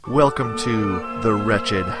Welcome to the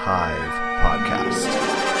Wretched Hive podcast.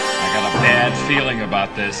 I got a bad feeling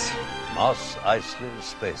about this. Moss Iceland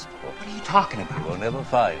Spaceport. What are you talking about? You will never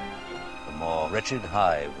find a more wretched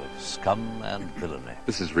hive of scum and villainy.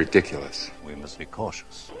 This is ridiculous. We must be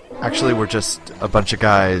cautious. Actually, we're just a bunch of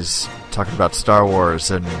guys talking about Star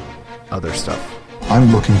Wars and other stuff.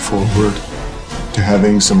 I'm looking forward to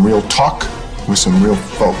having some real talk with some real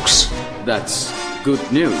folks. That's good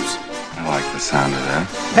news. I like the sound of that.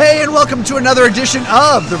 Hey, and welcome to another edition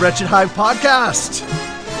of the Wretched Hive podcast.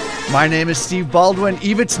 My name is Steve Baldwin,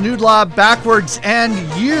 Evitz Noodlaw backwards, and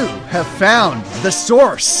you have found the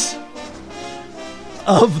source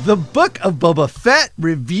of the Book of Boba Fett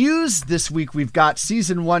reviews. This week we've got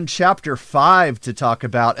Season 1, Chapter 5 to talk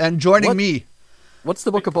about, and joining me... What's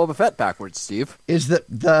the Book of Boba Fett backwards, Steve? Is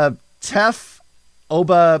the Tef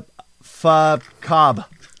Oba Fa Cobb.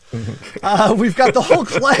 We've got the whole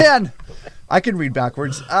clan. I can read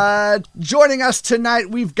backwards. Joining us tonight,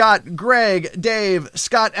 we've got Greg, Dave,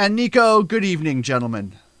 Scott, and Nico. Good evening,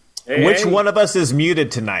 gentlemen. Hey, Which one of us is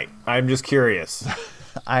muted tonight? I'm just curious.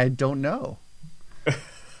 I don't know.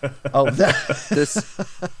 This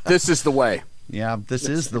is the way. Yeah, this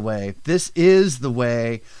is the way. This is the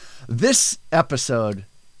way. This episode,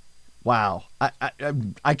 wow.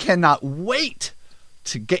 I cannot wait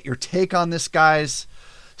to get your take on this, guys.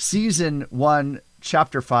 Season 1,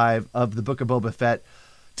 Chapter 5 of the Book of Boba Fett,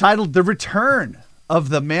 titled The Return of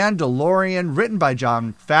the Mandalorian, written by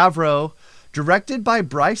Jon Favreau, directed by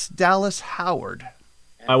Bryce Dallas Howard.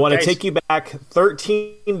 I want to take you back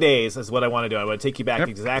 13 days is what I want to do. I want to take you back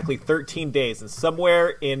exactly 13 days. And somewhere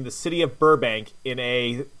in the city of Burbank, in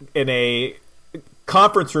a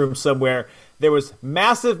conference room somewhere, there was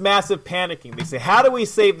massive panicking. They say, how do we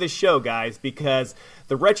save this show, guys? Because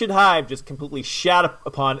the Wretched Hive just completely shat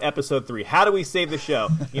upon episode 3. How do we save the show?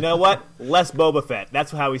 You know what? Less Boba Fett.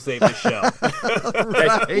 That's how we save the show.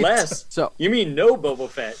 Right. Less. So you mean no Boba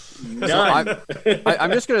Fett? None.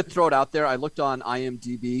 I'm just going to throw it out there. I looked on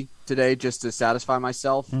IMDb today just to satisfy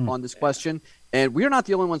myself on this question. And we're not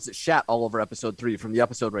the only ones that shat all over episode 3 from the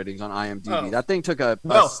episode ratings on IMDb. That thing took a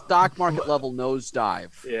stock market level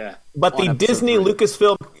nosedive. Yeah. But the Disney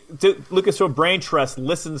Lucasfilm Brain Trust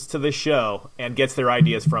listens to this show and gets their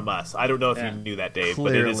ideas from us. I don't know if you knew that, Dave,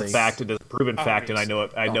 but it is a fact. It is a proven fact, and I know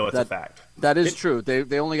it's a fact. That is true.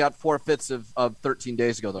 They only got 4/5 of 13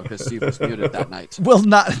 days ago, though, because Steve was muted that night. Well,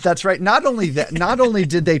 that's right. Not only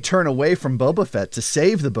did they turn away from Boba Fett to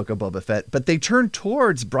save the Book of Boba Fett, but they turned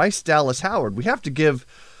towards Bryce Dallas Howard. We have to give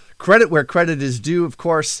credit where credit is due. Of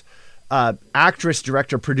course, actress,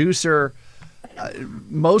 director, producer,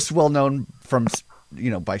 most well known from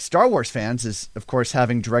by Star Wars fans is, of course,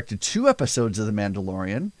 having directed 2 episodes of The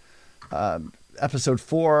Mandalorian. Episode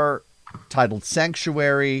 4, titled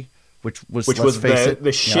Sanctuary, which was the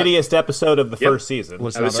shittiest episode of the first season.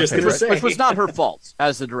 Which was not her fault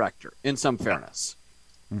as the director, in some fairness.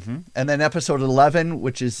 Mm-hmm. And then episode 11,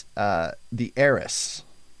 which is The Heiress.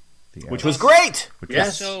 Which was great!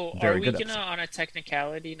 So are we going to, on a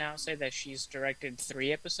technicality now, say that she's directed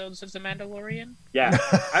 3 episodes of The Mandalorian? Yeah.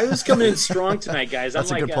 I was coming in strong tonight, guys. I'm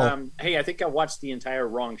like, hey, I think I watched the entire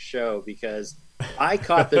wrong show because I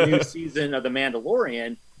caught the new season of The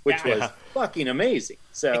Mandalorian, which was fucking amazing.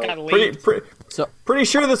 So pretty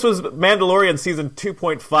sure this was Mandalorian season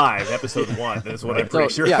 2.5, episode 1. Is what I'm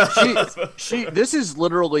pretty sure. Yeah, this is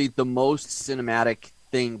literally the most cinematic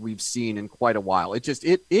thing we've seen in quite a while.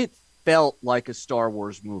 It felt like a Star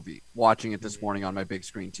Wars movie watching it this morning on my big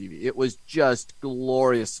screen TV. It was just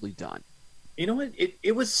gloriously done. You know what?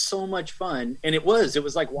 It was so much fun, and it was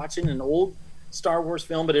like watching an old Star Wars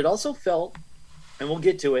film, but it also felt, and we'll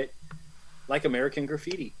get to it, like American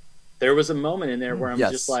Graffiti. There was a moment in there where I'm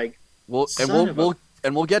just like, we'll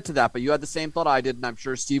get to that, but you had the same thought I did, and I'm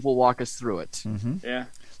sure Steve will walk us through it. Mm-hmm. Yeah.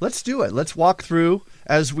 Let's do it. Let's walk through,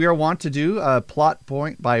 as we are wont to do, plot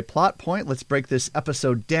point by plot point. Let's break this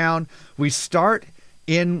episode down. We start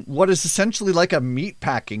in what is essentially like a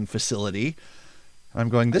meatpacking facility. I'm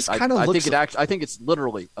going, this kind of looks... I think it's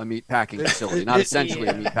literally a meatpacking facility, not essentially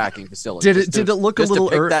a meatpacking facility. Did it look a little...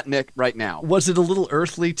 Just to pick that Nick right now. Was it a little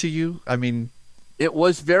earthly to you? I mean... It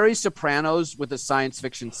was very Sopranos with a science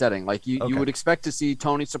fiction setting. Like you would expect to see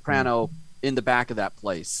Tony Soprano in the back of that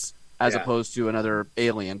place as opposed to another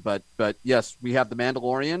alien. But yes, we have the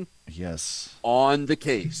Mandalorian. Yes. On the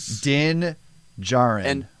case. Din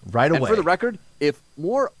Djarin. Right away. And for the record, if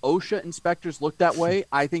more OSHA inspectors looked that way,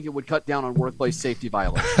 I think it would cut down on workplace safety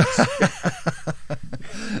violations.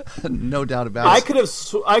 No doubt about I it. could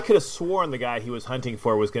have sworn the guy he was hunting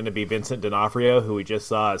for was going to be Vincent D'Onofrio, who we just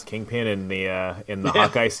saw as Kingpin in the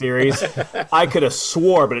Hawkeye series. I could have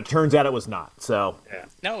swore, but it turns out it was not. So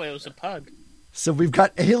No, it was a pug. So we've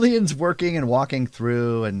got aliens working and walking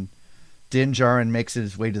through, and Din Djarin makes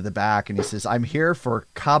his way to the back, and he says, "I'm here for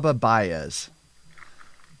Kaba Baez."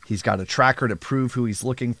 He's got a tracker to prove who he's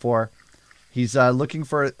looking for. He's looking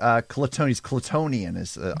for Clatonian. He's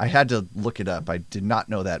Clatonian. I had to look it up. I did not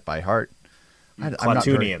know that by heart.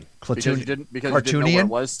 Clatunian. Because you didn't know what it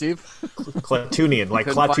was, Steve? Clatunian, like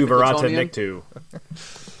Klaatu Barada Nikto.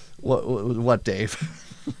 What, Dave?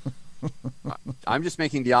 I'm just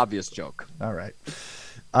making the obvious joke. All right.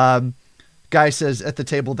 Guy says at the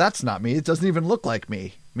table, "That's not me. It doesn't even look like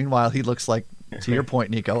me." Meanwhile, he looks like, to your point,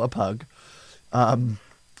 Nico, a pug.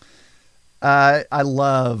 I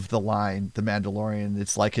love the line, "The Mandalorian."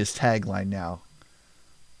 It's like his tagline now.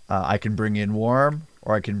 I can bring in warm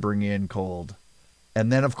or I can bring in cold.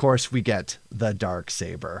 And then, of course, we get the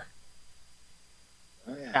Darksaber.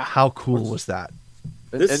 Oh, yeah. How cool was that?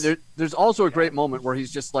 And there's also a great moment where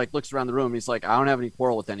he's just like looks around the room. He's like, "I don't have any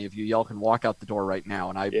quarrel with any of you. Y'all can walk out the door right now."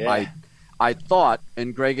 And I thought,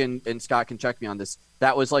 and Greg and Scott can check me on this,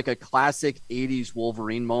 that was like a classic 80s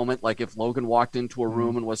Wolverine moment. Like if Logan walked into a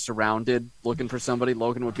room and was surrounded looking for somebody,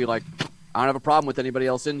 Logan would be like, "I don't have a problem with anybody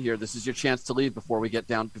else in here. This is your chance to leave before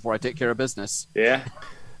I take care of business." Yeah.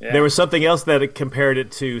 Yeah. There was something else that compared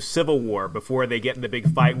it to Civil War before they get in the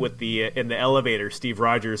big fight with in the elevator. Steve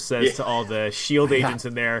Rogers says to all the SHIELD agents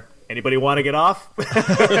in there, "Anybody want to get off?"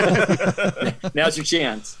 Now's your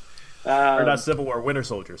chance. Or not Civil War, Winter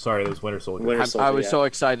Soldier. Sorry, it was Winter Soldier. I was so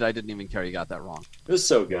excited I didn't even care you got that wrong. It was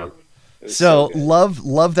so good. So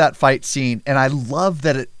love that fight scene, and I love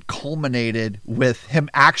that it culminated with him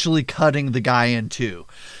actually cutting the guy in two.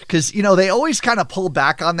 Because, they always kind of pull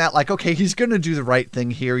back on that, like, okay, he's going to do the right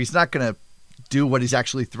thing here. He's not going to do what he's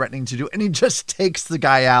actually threatening to do. And he just takes the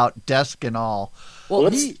guy out, desk and all. Well,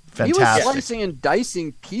 he was fantastic. slicing and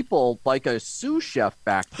dicing people like a sous chef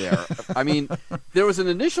back there. I mean, there was an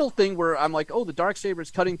initial thing where I'm like, oh, the Darksaber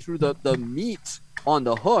is cutting through the meat on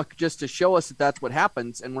the hook just to show us that that's what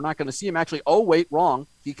happens. And we're not going to see him actually. Oh, wait, wrong.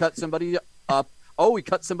 He cut somebody up. Oh, he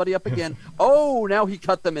cut somebody up again. Oh, now he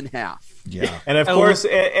cut them in half. Yeah. And of course,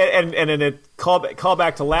 and in a call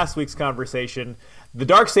back to last week's conversation, the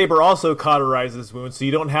Darksaber also cauterizes wounds, so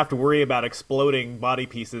you don't have to worry about exploding body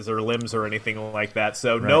pieces or limbs or anything like that.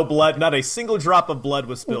 So no blood, not a single drop of blood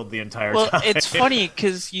was spilled the entire time. Well, it's funny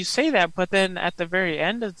because you say that, but then at the very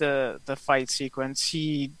end of the fight sequence,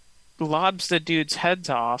 he lobs the dude's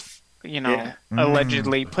heads off,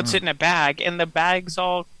 allegedly, puts it in a bag, and the bag's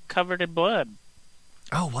all covered in blood.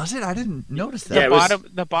 Oh, was it? I didn't notice that. Yeah,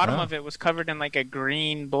 The bottom of it was covered in like a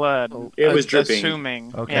green blood. It was dripping.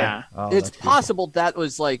 Assuming. Okay. Yeah. Oh, It's that's possible that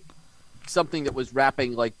was like something that was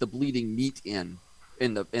wrapping like the bleeding meat in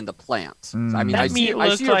the plant. I mean, That meat I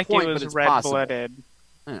looked see your like point, it but was it's possible. red-blooded.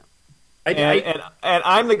 And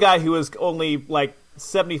I'm the guy who was only like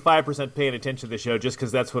 75% paying attention to the show just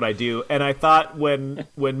because that's what I do. And I thought when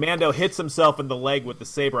Mando hits himself in the leg with the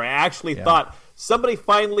saber, I actually thought somebody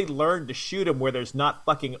finally learned to shoot him where there's not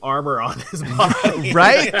fucking armor on his body.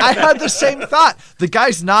 Right? I had the same thought. The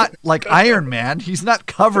guy's not like Iron Man. He's not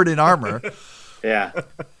covered in armor. Yeah.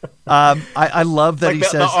 I love that Like he the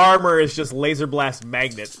says armor is just laser blast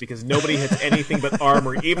magnets because nobody hits anything but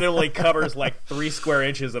armor, even if it only covers like 3 square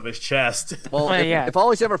inches of his chest. Well, yeah. if all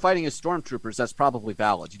he's ever fighting is stormtroopers, that's probably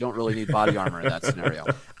valid. You don't really need body armor in that scenario.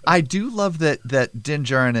 I do love that Din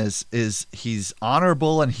Djarin is he's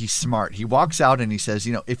honorable and he's smart. He walks out and he says,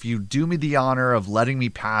 if you do me the honor of letting me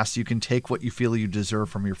pass, you can take what you feel you deserve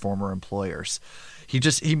from your former employers.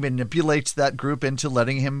 He manipulates that group into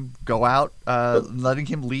letting him go out, letting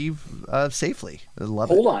him leave safely. I love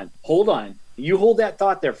it. Hold on. You hold that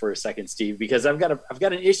thought there for a second, Steve, because I've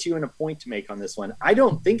got an issue and a point to make on this one. I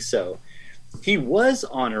don't think so. He was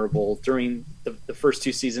honorable during the first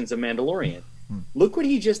 2 seasons of Mandalorian. Look what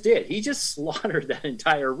he just did. He just slaughtered that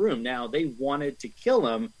entire room. Now, they wanted to kill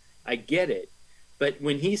him. I get it. But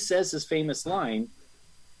when he says his famous line,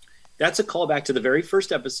 that's a callback to the very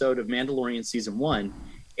first episode of Mandalorian Season 1.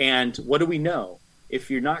 And what do we know? If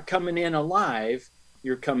you're not coming in alive,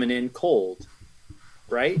 you're coming in cold,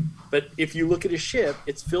 right? But if you look at his ship,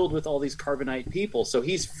 it's filled with all these carbonite people. So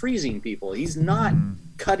he's freezing people. He's not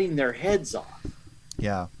cutting their heads off.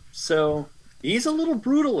 Yeah. So he's a little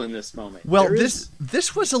brutal in this moment. Well,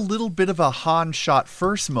 this was a little bit of a Han shot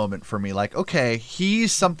first moment for me. Like, okay,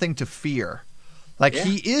 he's something to fear. Like,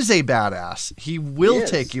 he is a badass. He will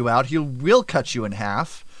take you out. He will cut you in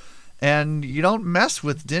half. And you don't mess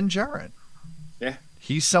with Din Djarin. Yeah.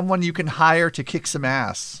 He's someone you can hire to kick some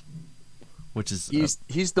ass. which is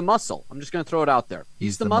he's the muscle. I'm just going to throw it out there.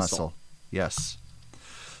 He's the muscle. Yes.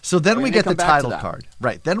 So then we get the title card.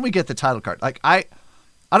 Right. Then we get the title card. Like I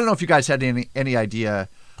don't know if you guys had any idea.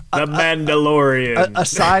 The Mandalorian.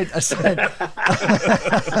 Aside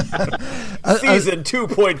Season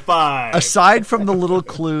 2.5. Aside from the little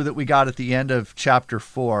clue that we got at the end of chapter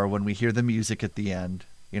 4 when we hear the music at the end,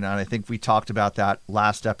 and I think we talked about that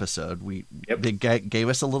last episode. They gave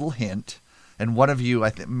us a little hint, and one of you, I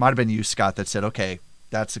think, might have been you, Scott, that said, "Okay,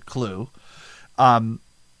 that's a clue."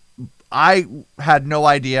 I had no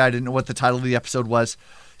idea. I didn't know what the title of the episode was,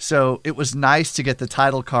 so it was nice to get the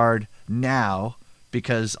title card now.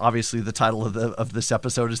 Because obviously the title of this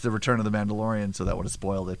episode is The Return of the Mandalorian, so that would have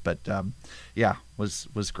spoiled it. But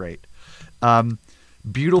was great.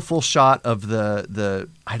 Beautiful shot of the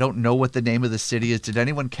I don't know what the name of the city is. Did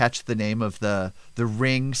anyone catch the name of the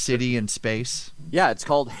ring city in space? Yeah, it's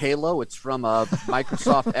called Halo. It's from a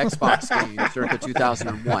Microsoft Xbox game circa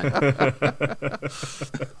 2001.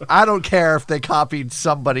 I don't care if they copied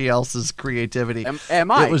somebody else's creativity.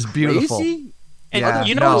 Am I? It was beautiful. Crazy? And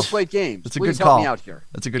you know, play games. It's a Please good call. help me out here.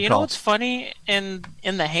 That's a good call. You know what's funny? In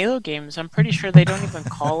the Halo games, I'm pretty sure they don't even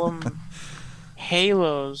call them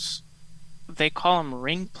Halos. They call them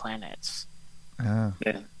ring planets. Yeah,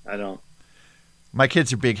 I don't. My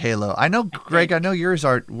kids are big Halo. I know, Greg. I know yours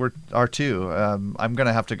are too. I'm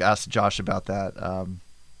gonna have to ask Josh about that. I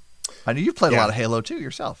know you've played a lot of Halo too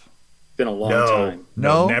yourself. It's been a long time.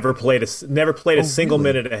 No, never played a single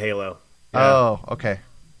minute of Halo. Yeah. Oh, okay.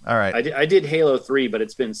 All right. I did Halo 3, but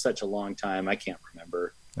it's been such a long time. I can't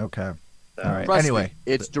remember. Okay. All right. Trust Anyway. me,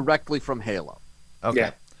 it's directly from Halo. Okay.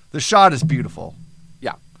 Yeah. The shot is beautiful.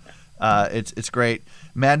 Yeah. It's great.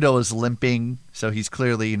 Mando is limping, so he's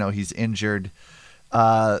clearly, he's injured.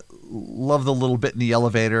 Love the little bit in the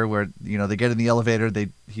elevator where, they get in the elevator,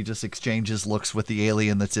 he just exchanges looks with the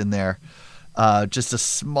alien that's in there. Just a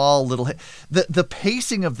small little the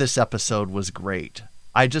pacing of this episode was great.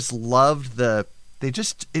 I just loved it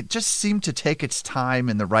just seemed to take its time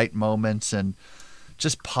in the right moments and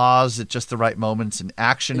just pause at just the right moments and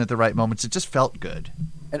action at the right moments. It just felt good.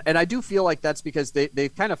 And I do feel like that's because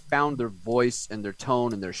they've kind of found their voice and their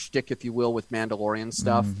tone and their shtick, if you will, with Mandalorian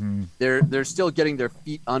stuff. Mm-hmm. They're still getting their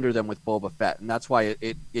feet under them with Boba Fett, and that's why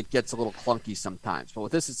it gets a little clunky sometimes. But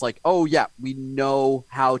with this, it's like, oh yeah, we know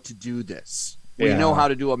how to do this. We know how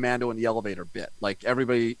to do a Mando in the elevator bit. Like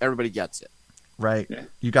everybody gets it. Right. Yeah.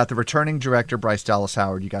 You got the returning director, Bryce Dallas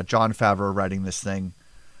Howard. You got Jon Favreau writing this thing.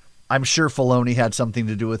 I'm sure Filoni had something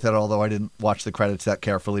to do with it, although I didn't watch the credits that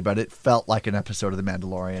carefully, but it felt like an episode of The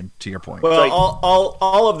Mandalorian, to your point. Well,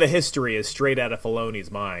 all of the history is straight out of Filoni's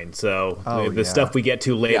mind, so the stuff we get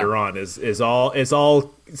to later on is all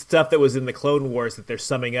stuff that was in the Clone Wars that they're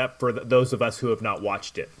summing up for those of us who have not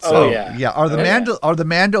watched it. So, Are the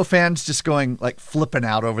Mando fans just going like flipping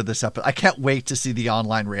out over this episode? I can't wait to see the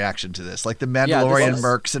online reaction to this, like the Mandalorian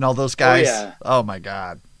mercs and all those guys. Oh my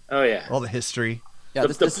god. Oh yeah. All the history. Yeah,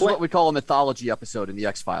 this is what we call a mythology episode in the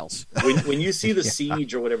X-Files. When you see the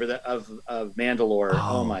siege or whatever of Mandalore,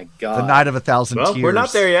 oh my god, the Night of 1,000 Tears. We're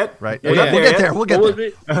not there yet, right? We'll get there. We'll get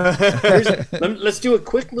there. Let's do a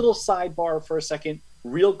quick little sidebar for a second,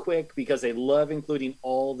 real quick, because they love including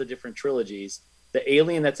all the different trilogies. The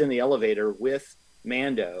alien that's in the elevator with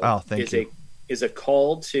Mando is a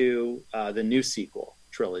call to the new sequel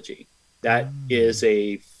trilogy. That is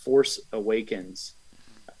a Force Awakens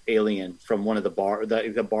alien from one of the bar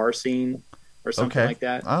scene or something like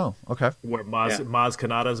that. Oh, okay. Where Maz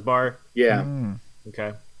Kanata's bar. Yeah.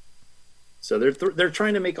 Okay. So they're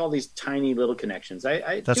trying to make all these tiny little connections.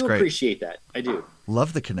 I do appreciate that. I do.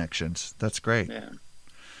 Love the connections. That's great. Yeah.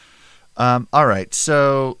 All right.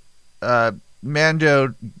 So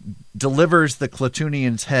Mando delivers the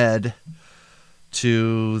Klatooinian's head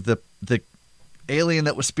to the alien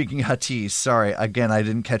that was speaking Huttese. Sorry, again, I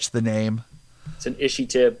didn't catch the name. It's an ishy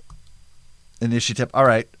tip. An ishy tip. All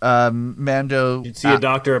right. Mando. You'd see a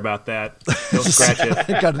doctor about that. Don't scratch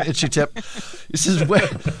it. Got an itchy tip. This is where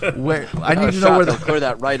I need to know where clear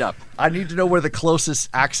that right up. I need to know where the closest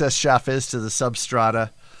access shaft is to the substrata.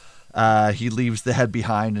 He leaves the head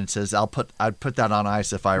behind and says, I'd put that on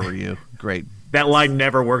ice if I were you. Great. That line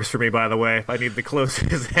never works for me, by the way. I need the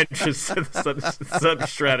closest entrance to the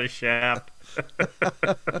substrata shaft.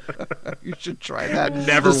 You should try that.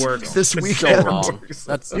 Never works. This weekend.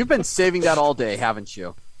 You've been saving that all day, haven't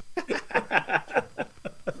you?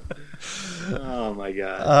 Oh my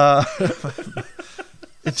god.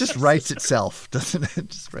 It just writes itself, doesn't it? It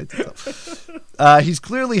just writes itself. He's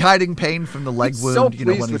clearly hiding pain from the leg He's wound. so when pleased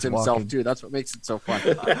he's with himself walking. too. That's what makes it so fun.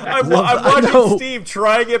 I'm I know. watching Steve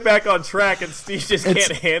try and get back on track, and Steve just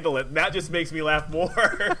can't handle it. And that just makes me laugh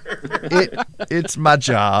more. It's my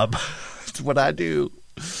job. It's what I do.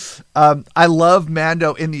 I love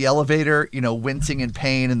Mando in the elevator, wincing in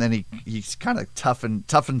pain, and then he's kind of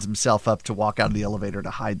toughens himself up to walk out of the elevator to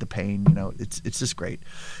hide the pain. It's just great.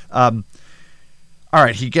 All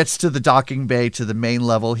right, he gets to the docking bay, to the main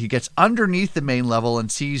level. He gets underneath the main level and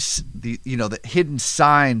sees the hidden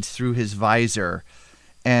signs through his visor,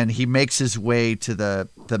 and he makes his way to the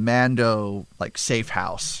Mando safe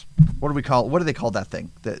house. What do they call that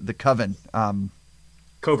thing? The coven.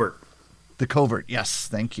 Covert. The covert. Yes,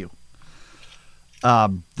 thank you.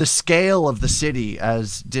 The scale of the city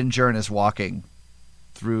as Din Djarin is walking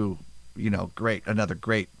through, another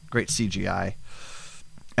great CGI.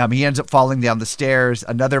 He ends up falling down the stairs.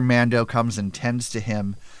 Another Mando comes and tends to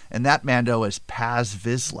him, and that Mando is Paz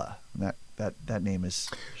Vizsla. That name is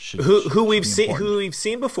who we've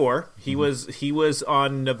seen before. He was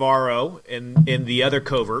on Navarro in the other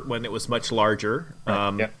covert when it was much larger.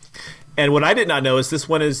 Yeah. And what I did not know is this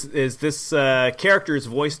one is this character is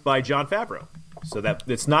voiced by Jon Favreau. So that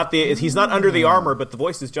it's not he's not under the armor, but the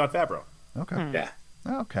voice is Jon Favreau. Okay. Yeah.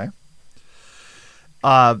 Okay.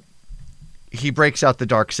 He breaks out the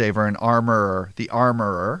Darksaber, and the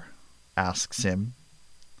armorer asks him,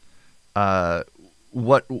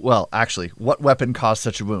 what weapon caused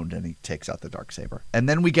such a wound? And he takes out the Darksaber. And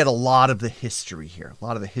then we get a lot of the history here, a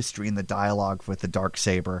lot of the history in the dialogue with the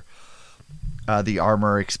Darksaber. The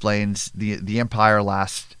armorer explains the Empire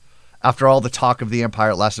after all the talk of the Empire,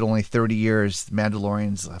 it lasted only 30 years. The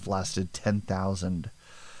Mandalorians have lasted 10,000.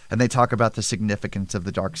 And they talk about the significance of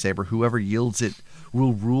the Darksaber. Whoever yields it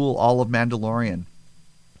will rule all of Mandalorian.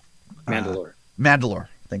 Mandalore.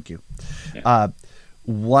 Thank you. Yeah.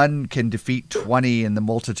 One can defeat 20, and the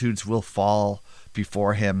multitudes will fall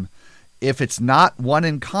before him. If it's not won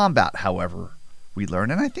in combat, however, we learn,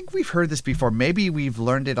 and I think we've heard this before. Maybe we've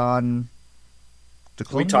learned it on the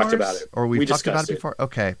Clone Wars? We talked about it. Or we've talked about it before?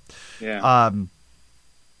 Okay. Yeah.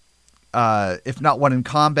 If not won in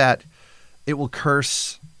combat, it will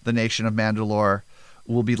curse the nation of Mandalore,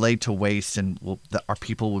 will be laid to waste, and our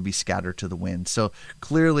people will be scattered to the wind. So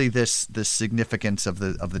clearly, this significance of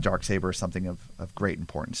the Darksaber is something of great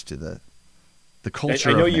importance to the culture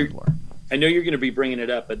of Mandalore. I know you're going to be bringing it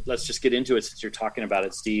up, but let's just get into it since you're talking about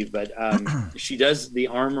it, Steve. But the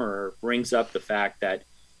armorer brings up the fact that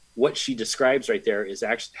what she describes right there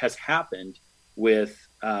has happened with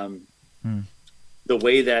the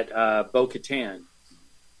way that Bo-Katan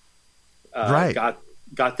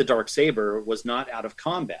got the Darksaber was not out of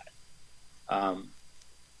combat.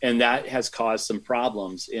 And that has caused some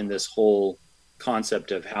problems in this whole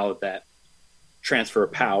concept of how that transfer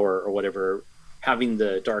of power or whatever, having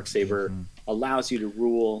the Darksaber allows you to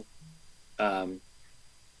rule.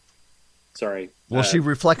 She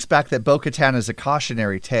reflects back that Bo-Katan is a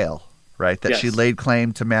cautionary tale, right? That she laid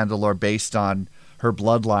claim to Mandalore based on her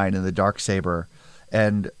bloodline in the Darksaber,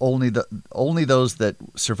 and only those that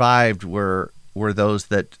survived were those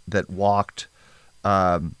that walked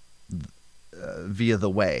via the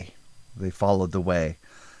way. They followed the way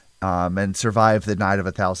and survived the Night of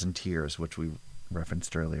 1,000 Tears, which we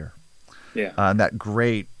referenced earlier. Yeah. And that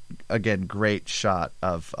great shot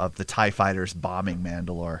of the TIE fighters bombing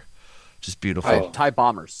Mandalore. Just beautiful. TIE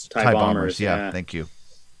bombers. TIE bombers. Yeah. Thank you.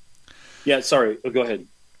 Yeah. Sorry. Go ahead.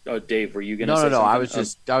 Oh, Dave, were you going to say something?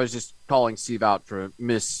 No. I was just calling Steve out for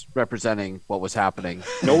misrepresenting what was happening.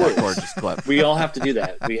 No worries. Gorgeous clip. We all have to do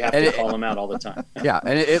that. We have to call him out all the time. Yeah,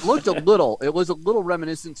 and it was a little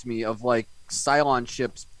reminiscent to me of like Cylon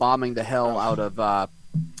ships bombing the hell out of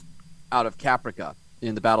Caprica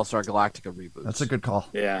in the Battlestar Galactica reboot. That's a good call.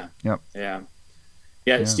 Yeah. Yep.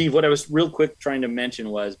 Yeah, Steve, what I was real quick trying to mention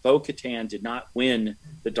was Bo-Katan did not win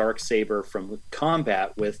the Darksaber from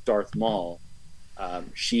combat with Darth Maul.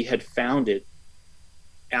 She had found it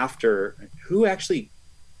after. Who actually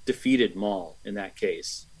defeated Maul in that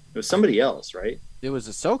case? It was somebody else, right? It was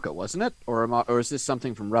Ahsoka, wasn't it? Or is this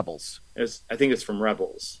something from Rebels? I think it's from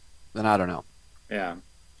Rebels. Then I don't know. Yeah.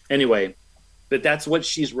 Anyway, but that's what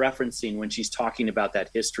she's referencing when she's talking about that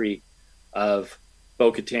history of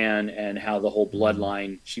Bo-Katan and how the whole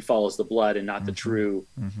bloodline, she follows the blood and not the true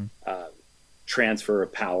transfer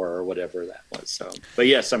of power or whatever that was. So, but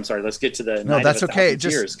yes, I'm sorry. Let's get to the Night of 1,000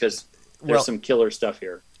 Tears, because there's some killer stuff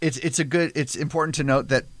here. It's important to note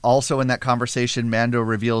that also in that conversation, Mando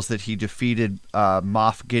reveals that he defeated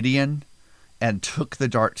Moff Gideon and took the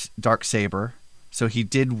Darksaber. So he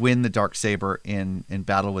did win the Darksaber in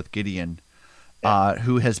battle with Gideon.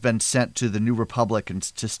 who has been sent to the New Republic and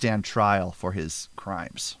to stand trial for his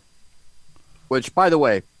crimes. Which, by the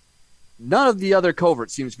way, none of the other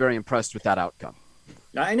coverts seems very impressed with that outcome.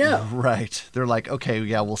 I know. Right. They're like, okay,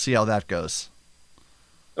 yeah, we'll see how that goes.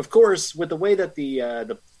 Of course, with the way that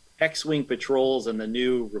the X-Wing patrols and the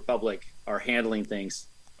New Republic are handling things,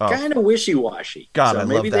 kind of wishy-washy. God, so I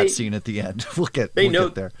love that scene at the end. We'll get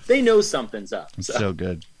there. They know something's up. It's so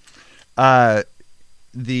good.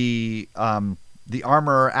 The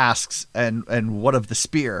armorer asks, and what of the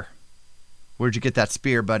spear? Where'd you get that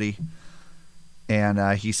spear, buddy?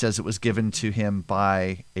 And he says it was given to him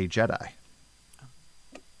by a Jedi.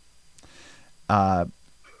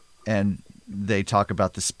 And they talk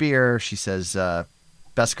about the spear. She says,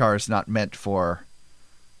 Beskar is not meant for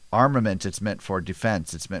armament. It's meant for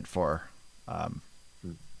defense. It's meant for, what do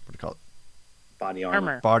you call it? Body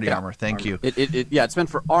armor. Body armor. Thank you. It's meant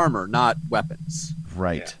for armor, not weapons.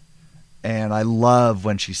 Right. Yeah. And I love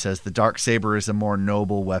when she says the Darksaber is a more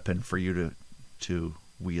noble weapon for you to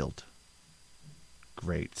wield.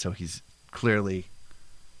 Great. So he's clearly,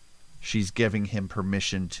 she's giving him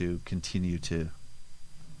permission to continue to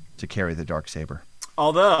carry the Darksaber.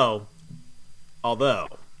 Although,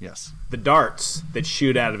 yes, the darts that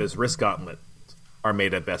shoot out of his wrist gauntlet are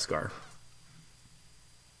made of Beskar.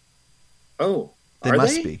 Oh, they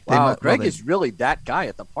must be. Wow, Greg is really that guy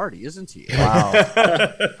at the party, isn't he? Wow.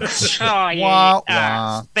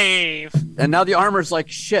 Steve. And now the armor's like,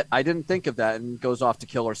 shit, I didn't think of that, and goes off to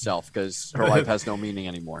kill herself because her life has no meaning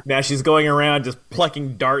anymore. Now she's going around just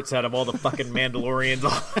plucking darts out of all the fucking Mandalorians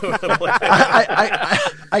all over the place.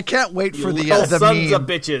 I can't wait for the sons meme. of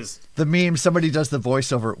bitches. The meme, somebody does the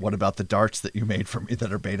voiceover, what about the darts that you made for me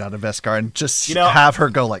that are made out of Beskar? And just have her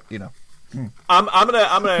go like, I'm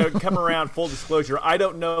gonna come around. Full disclosure, I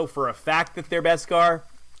don't know for a fact that they're Beskar,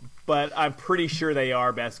 but I'm pretty sure they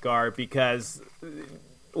are Beskar because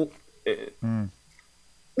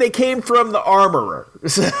they came from the armorer.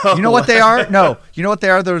 So. You know what they are? No, you know what they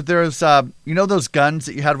are. There's those guns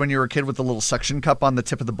that you had when you were a kid with the little suction cup on the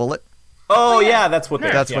tip of the bullet. Oh yeah, that's what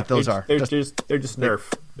what those are. They're just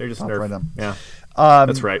Nerf. They're just Nerf. Right on. Yeah,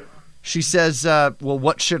 that's right. She says, "Well,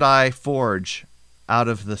 what should I forge out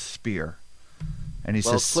of the spear?" And he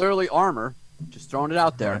says, clearly armor. Just throwing it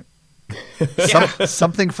out there.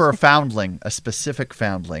 Something for a foundling, a specific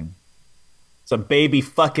foundling. Some baby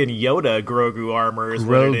fucking Yoda Grogu armor is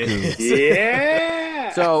what it is.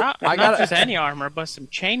 Yeah. So not just any armor, but some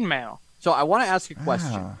chainmail. So I want to ask a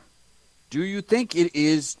question. Do you think it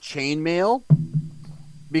is chainmail?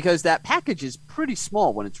 Because that package is pretty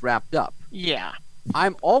small when it's wrapped up. Yeah.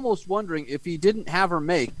 I'm almost wondering if he didn't have her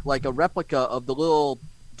make like a replica of the little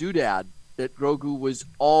doodad that Grogu was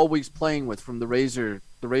always playing with from the Razor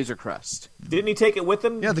Crest. Didn't he take it with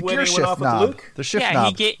him? Yeah, the when gear he shift went off knob. with Luke? The shift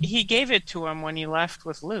knob. He gave it to him when he left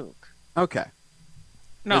with Luke. Okay.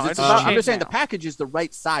 No, I'm just saying the package is the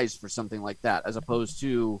right size for something like that, as opposed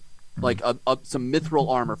to like some mithril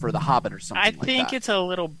armor for the Hobbit or something. I think it's a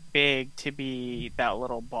little big to be that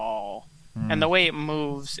little ball, and the way it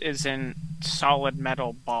moves is in solid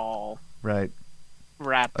metal ball, right?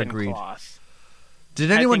 Wrapped Agreed. in cloth. Did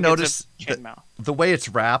anyone notice the way it's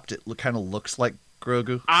wrapped? It kind of looks like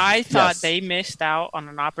Grogu. I thought they missed out on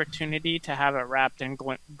an opportunity to have it wrapped in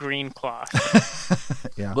green cloth.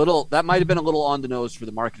 Yeah, that might have been a little on the nose for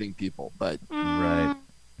the marketing people, but right,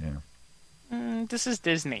 yeah. This is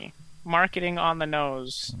Disney. Marketing on the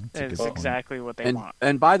nose is exactly what they want.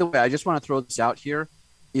 And by the way, I just want to throw this out here.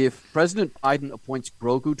 If President Biden appoints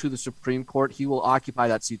Grogu to the Supreme Court, he will occupy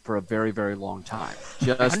that seat for a very, very long time.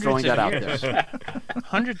 Just throwing that out there.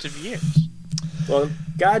 Hundreds of years. Well,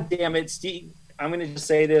 God damn it, Steve. I'm going to just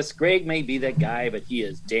say this. Greg may be that guy, but he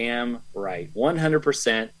is damn right.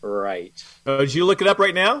 100% right. Did you look it up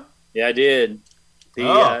right now? Yeah, I did.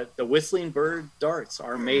 The Whistling Bird darts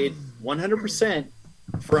are made 100%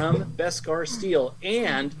 from Beskar steel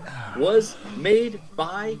and was made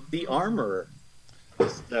by the armorer.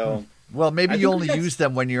 So, well, maybe you only use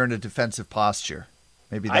them when you're in a defensive posture.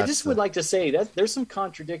 Maybe that's I just would like to say that there's some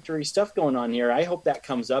contradictory stuff going on here. I hope that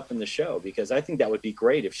comes up in the show because I think that would be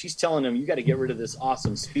great if she's telling him you got to get rid of this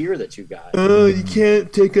awesome spear that you got. Oh, you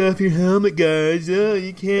can't take off your helmet, guys. Oh,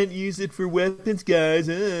 you can't use it for weapons, guys.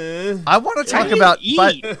 I want to talk about,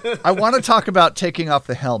 I want to talk about taking off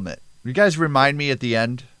the helmet. You guys remind me at the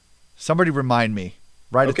end. Somebody remind me.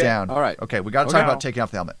 Write it down. All right. Okay, we got to talk about taking off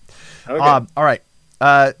the helmet. Okay. All right.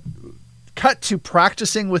 Cut to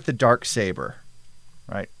practicing with the Darksaber.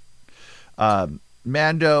 Right.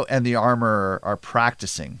 Mando and the armor are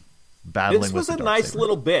practicing battling with the Darksaber. This was a nice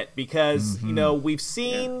little bit because, we've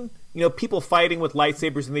seen people fighting with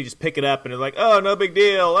lightsabers and they just pick it up and they're like, oh, no big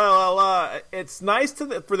deal, la la la. It's nice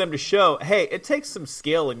for them to show, hey, it takes some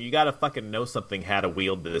skill and you got to fucking know something how to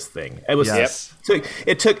wield this thing. It was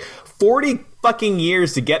it took 40 fucking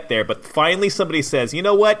years to get there, but finally somebody says, you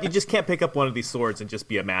know what, you just can't pick up one of these swords and just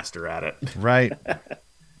be a master at it. Right.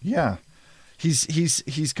 Yeah.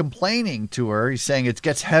 He's complaining to her. He's saying it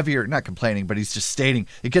gets heavier. Not complaining, but he's just stating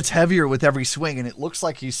it gets heavier with every swing, and it looks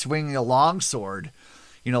like he's swinging a longsword.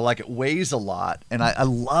 Like it weighs a lot. And I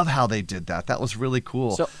love how they did that. That was really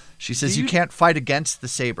cool. So, she says you can't fight against the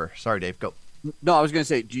saber. Sorry, Dave. Go. No, I was going to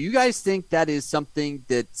say, do you guys think that is something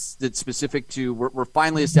that's specific to? We're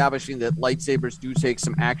finally establishing that lightsabers do take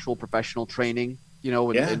some actual professional training,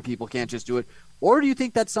 and people can't just do it. Or do you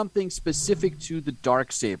think that's something specific to the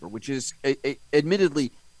Darksaber, which is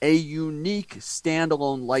admittedly a unique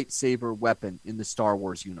standalone lightsaber weapon in the Star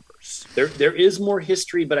Wars universe? There is more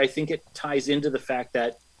history, but I think it ties into the fact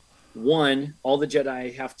that, one, all the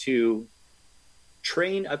Jedi have to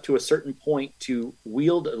train up to a certain point to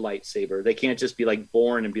wield a lightsaber. They can't just be like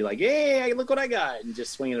born and be like, hey, look what I got, and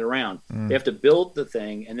just swing it around. They have to build the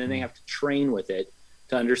thing, and then they have to train with it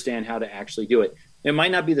to understand how to actually do it. It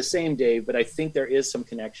might not be the same, Dave, but I think there is some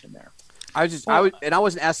connection there. I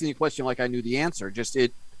wasn't asking the question like I knew the answer. Just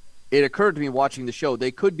it occurred to me watching the show,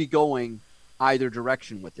 they could be going either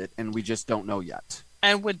direction with it, and we just don't know yet.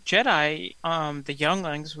 And with Jedi, the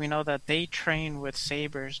younglings, we know that they train with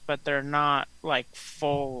sabers, but they're not like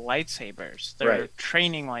full lightsabers. They're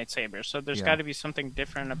training lightsabers, so there's got to be something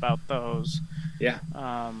different about those. Yeah.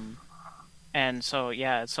 And so,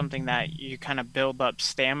 it's something that you kind of build up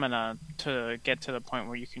stamina to get to the point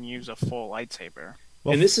where you can use a full lightsaber.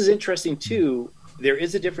 Well, and this is interesting, too. There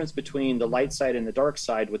is a difference between the light side and the dark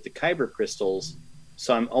side with the kyber crystals.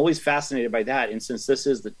 So I'm always fascinated by that. And since this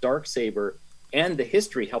is the Darksaber and the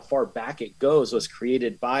history, how far back it goes, was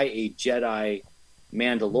created by a Jedi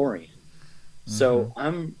Mandalorian. Mm-hmm. So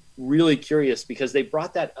I'm really curious because they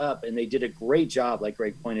brought that up and they did a great job, like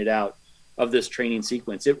Greg pointed out, of this training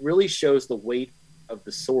sequence. It really shows the weight of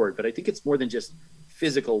the sword, but I think it's more than just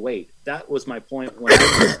physical weight. That was my point when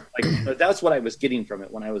that's what I was getting from it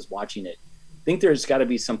when I was watching it. I think there's got to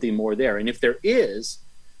be something more there. And if there is,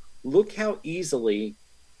 look how easily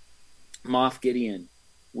Moff Gideon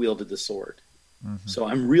wielded the sword. Mm-hmm. So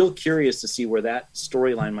I'm real curious to see where that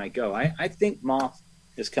storyline might go. I think Moff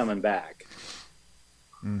is coming back.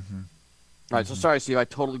 Mm-hmm. All right, so sorry, Steve, I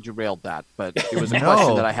totally derailed that, but it was a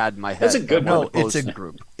question that I had in my head. That's a good one.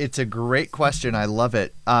 It's a great question. I love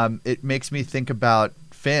it. It makes me think about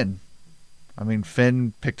Finn. I mean,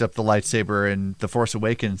 Finn picked up the lightsaber in The Force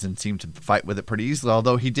Awakens and seemed to fight with it pretty easily,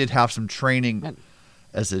 although he did have some training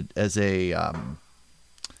as a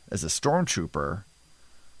stormtrooper.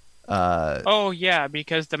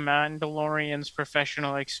 Because the Mandalorian's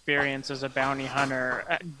professional experience as a bounty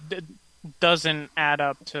hunter doesn't add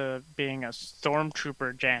up to being a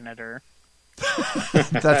stormtrooper janitor.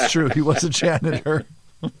 That's true. He was a janitor.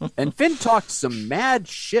 And Finn talked some mad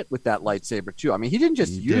shit with that lightsaber, too. I mean, he didn't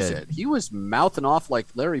just use it. He was mouthing off like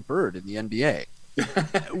Larry Bird in the NBA.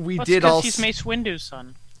 He's Mace Windu's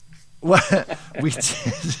son. We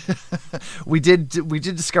did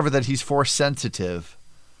discover that he's Force sensitive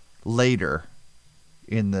later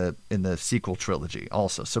in the sequel trilogy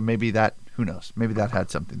also. So maybe that, who knows? Maybe that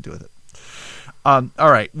had something to do with it. All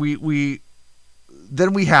right, we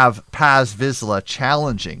have Paz Vizsla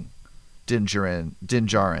challenging Din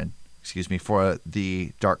Djarin, for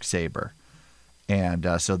the Darksaber,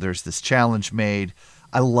 and so there's this challenge made.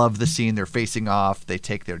 I love the scene. They're facing off. They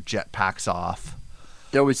take their jetpacks off.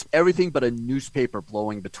 There was everything but a newspaper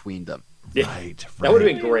blowing between them. Right. That would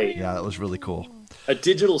have been great. Yeah, that was really cool. A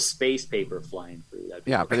digital space paper flying through that.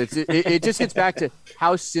 Yeah, but it just gets back to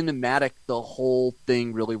how cinematic the whole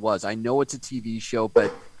thing really was. I know it's a TV show,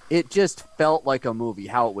 but it just felt like a movie.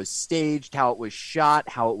 How it was staged, how it was shot,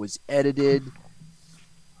 how it was edited.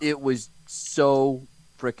 It was so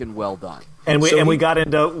freaking well done. And we got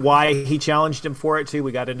into why he challenged him for it too.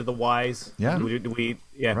 We got into the whys. Yeah,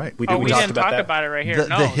 right. We didn't talk about it right here.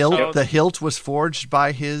 The hilt was forged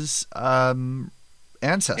by his ancestor.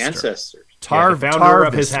 The founder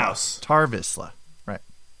of his house, Tar Vizsla. Right.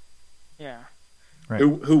 Yeah. Right.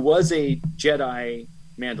 Who was a Jedi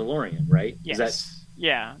Mandalorian, right? Yes.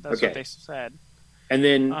 That's what they said. And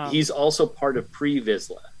then he's also part of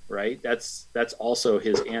Pre-Vizsla, right? That's also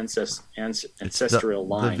his ancestral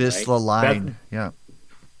line. The Vizsla line, yeah.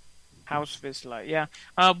 House Vizsla, yeah.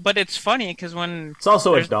 But it's funny because when it's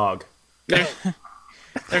also a dog.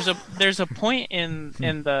 There's a point in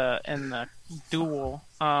the duel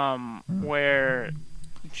where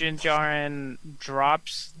Din Djarin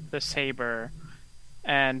drops the saber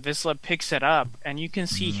and Vizsla picks it up, and you can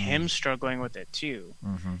see him struggling with it too.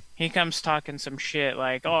 He comes talking some shit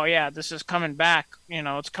like, "Oh yeah, this is coming back,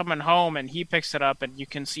 it's coming home," and he picks it up, and you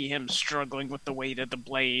can see him struggling with the weight of the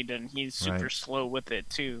blade, and he's super slow with it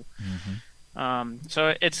too.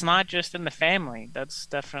 So it's not just in the family. That's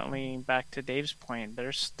definitely back to Dave's point.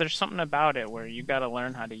 There's something about it where you got to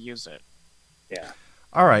learn how to use it. Yeah.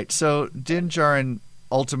 All right, so Din Djarin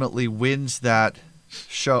ultimately wins that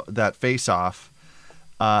face-off,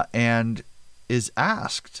 and is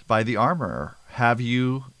asked by the armorer, "Have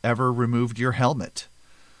you ever removed your helmet?"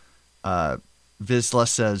 Vizsla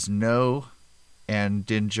says no, and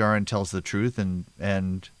Din Djarin tells the truth,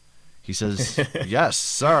 and he says, "Yes,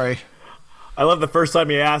 sorry." I love the first time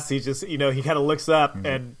he asks, he just, he kind of looks up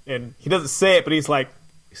and he doesn't say it, but he's like,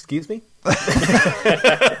 "Excuse me?"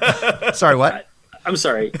 Sorry, what? I'm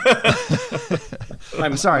sorry.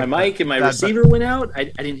 I'm sorry. My mic and my receiver went out. I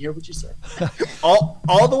didn't hear what you said.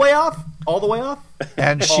 all the way off? All the way off?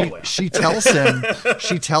 And she tells him,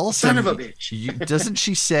 Son of a bitch. Doesn't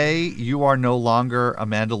she say, "You are no longer a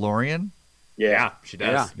Mandalorian"? Yeah, she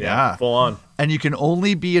does. Yeah. Full on. And you can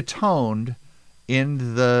only be atoned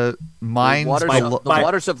in the mines, the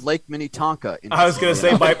waters of Lake Minnetonka. I was going to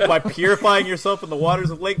say by purifying yourself in the waters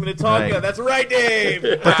of Lake Minnetonka. Right. That's right, Dave.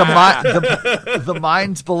 But the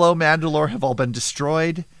mines below Mandalore have all been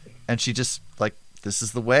destroyed, and she just this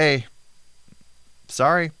is the way.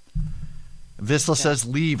 Sorry. Vizsla says,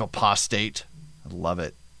 "Leave, apostate." I love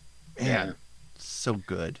it. Man, so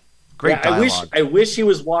good. Great dialogue. I wish he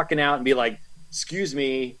was walking out and be like, "Excuse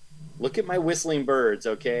me. Look at my whistling birds,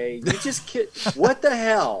 okay? You just what the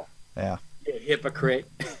hell? Yeah. You hypocrite."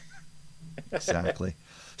 Exactly.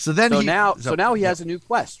 So then now he has a new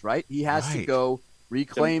quest, right? He has to go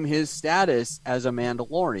reclaim his status as a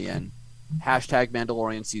Mandalorian.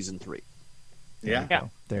 #Mandalorian Season 3. Yeah.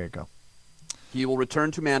 There you go. He will return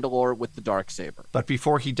to Mandalore with the Darksaber. But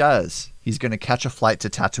before he does, he's going to catch a flight to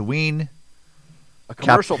Tatooine. A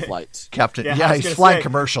commercial flight. Captain. Yeah, he's flying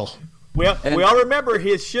commercial. We all remember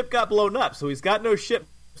his ship got blown up, so he's got no ship,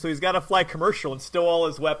 so he's got to fly commercial and stow all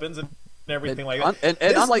his weapons and everything like that.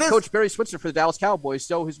 And unlike Coach Barry Switzer for the Dallas Cowboys,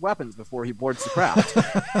 stow his weapons before he boards the craft.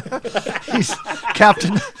 He's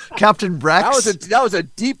Captain Rex. That was a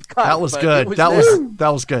deep cut. That was good. That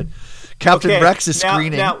was good. Captain Rex is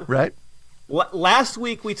screening, right? Last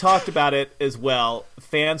week we talked about it as well,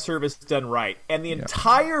 fan service done right. And the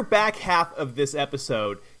entire back half of this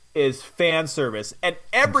episode is fan service. And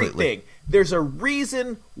everything, completely. There's a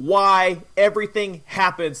reason why everything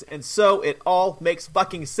happens. And so it all makes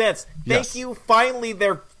fucking sense. Thank you. Finally,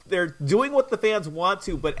 they're doing what the fans want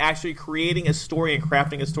to, but actually creating a story and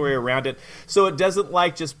crafting a story around it, so it doesn't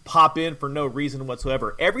just pop in for no reason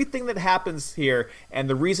whatsoever. Everything that happens here and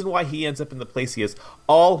the reason why he ends up in the place he is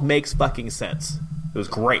all makes fucking sense. It was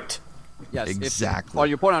great. Yes, exactly. On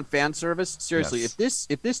your point on fan service, seriously, if this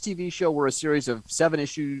TV show were a series of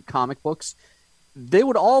 7-issue comic books, they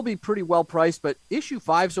would all be pretty well priced, but issue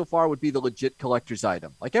 5 so far would be the legit collector's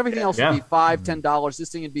item. Like everything else would be $5, $10. This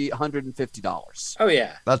thing would be $150. Oh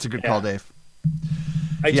yeah, that's a good call, Dave.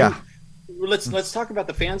 Let's talk about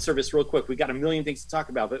the fan service real quick. We got a million things to talk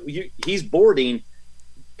about, but he's boarding.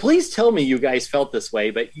 Please tell me you guys felt this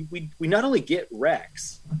way, but we not only get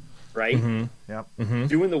Rex, right?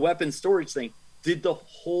 Doing the weapon storage thing. Did the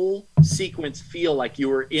whole sequence feel like you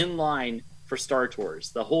were in line for Star Tours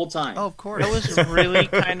the whole time? Oh, of course. It was really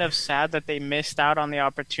kind of sad that they missed out on the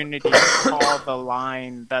opportunity to call the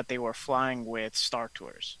line that they were flying with Star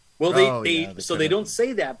Tours. Well, they don't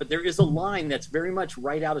say that, but there is a line that's very much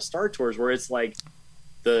right out of Star Tours where it's like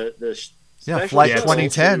the flight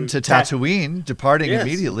 2010 to Tatooine, departing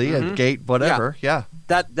immediately at gate whatever.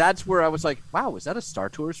 That's where I was like, wow, is that a Star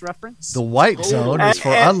Tours reference? The white zone is for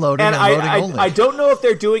unloading and loading only. I don't know if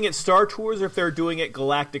they're doing it Star Tours or if they're doing it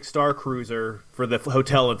Galactic Star Cruiser for the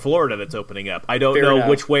hotel in Florida that's opening up. I don't know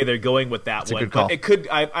which way they're going with that one. But it could,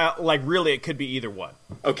 it could be either one.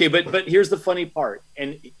 Okay, but here's the funny part,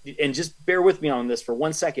 and just bear with me on this for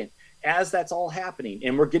 1 second. As that's all happening,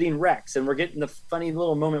 and we're getting Rex, and we're getting the funny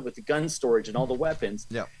little moment with the gun storage and all the weapons.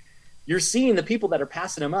 Yeah. You're seeing the people that are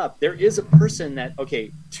passing them up. There is a person that,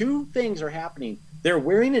 two things are happening. They're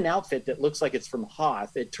wearing an outfit that looks like it's from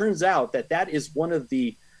Hoth. It turns out that is one of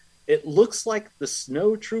it looks like the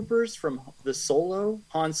snow troopers from the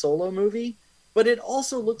Han Solo movie, but it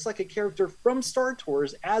also looks like a character from Star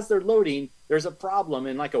Tours. As they're loading, there's a problem,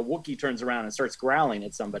 and like a Wookiee turns around and starts growling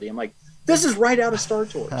at somebody. I'm like, this is right out of Star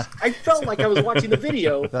Tours. I felt like I was watching the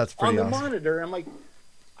video on the monitor. I'm like,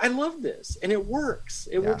 I love this, and it works.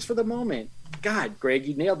 It works for the moment. God, Greg,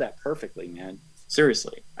 you nailed that perfectly, man.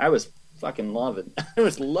 Seriously, I was fucking loving. I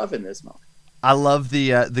was loving this moment. I love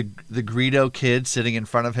the Greedo kid sitting in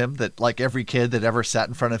front of him. That like every kid that ever sat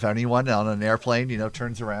in front of anyone on an airplane,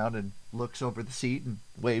 turns around and looks over the seat and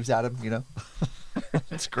waves at him.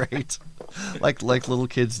 It's great, like little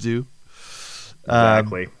kids do.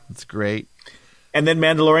 Exactly, it's great. And then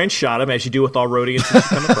Mandalorian shot him, as you do with all Rodians that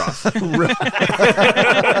you come across.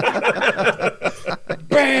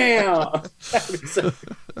 Bam!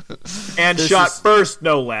 And shot first,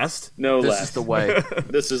 no less. This is the way.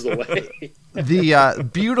 This is the way. The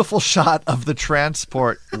beautiful shot of the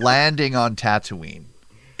transport landing on Tatooine.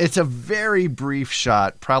 It's a very brief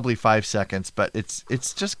shot, probably 5 seconds, but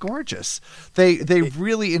it's just gorgeous. They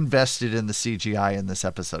really invested in the CGI in this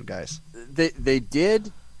episode, guys. They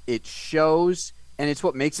did. It shows. And it's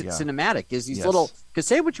what makes it cinematic is these little, because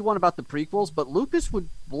say what you want about the prequels, but Lucas would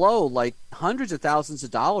blow like hundreds of thousands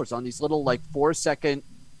of dollars on these little like 4-second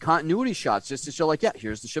continuity shots just to show like,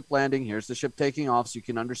 here's the ship landing, here's the ship taking off so you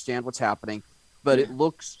can understand what's happening. But it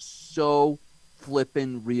looks so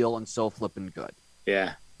flippin' real and so flippin' good.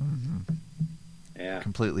 Yeah. Mm-hmm. Yeah.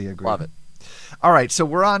 Completely agree. Love it. All right, so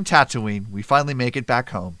we're on Tatooine. We finally make it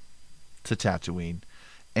back home to Tatooine.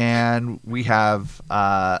 And we have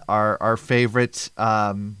our favorite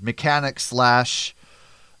mechanic /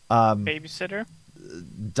 babysitter,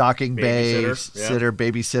 docking bay sitter,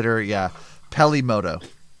 babysitter, Pelimoto.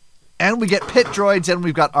 And we get pit droids, and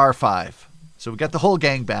we've got R5. So we got the whole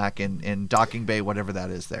gang back in docking bay, whatever that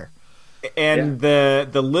is there. And the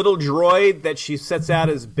little droid that she sets out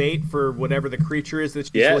as bait for whatever the creature is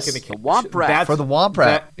that she's looking to the Womp Rat. For the Womp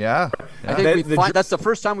Rat, I think that's the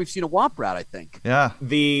first time we've seen a Womp Rat, I think. Yeah.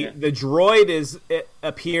 The droid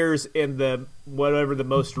appears in the whatever the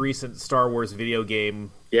most recent Star Wars video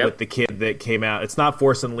game with the kid that came out. It's not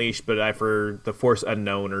Force Unleashed, but for the Force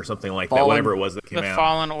Unknown or something like that, whatever it was that came out.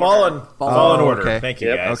 Fallen Order. Fallen Order. Okay. Thank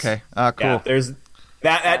you, guys. Okay. Cool. Yeah, there's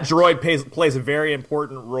that droid plays a very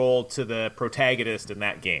important role to the protagonist in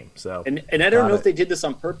that game. So, and I don't know if they did this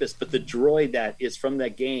on purpose, but the droid that is from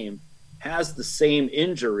that game has the same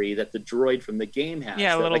injury that the droid from the game has.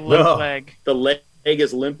 Yeah, a little leg. The leg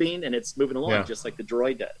is limping and it's moving along just like the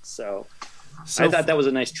droid does. So I thought that was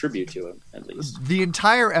a nice tribute to him, at least. The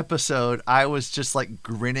entire episode, I was just like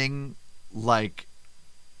grinning, like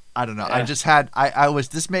I don't know. Yeah. I just had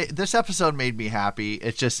this episode made me happy.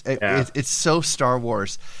 It's just it's so Star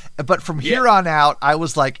Wars. But from here on out, I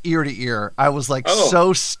was like ear to ear. I was like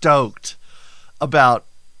so stoked about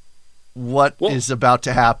what is about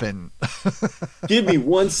to happen. Give me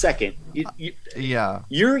 1 second.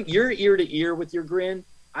 You're ear to ear with your grin.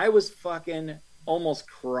 I was fucking almost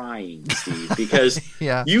crying, Steve, because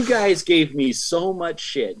you guys gave me so much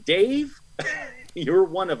shit. Dave, you're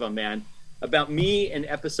one of them, man. About me in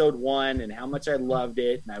episode 1 and how much I loved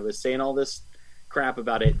it, and I was saying all this crap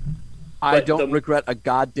about it. I don't regret a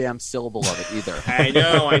goddamn syllable of it either. I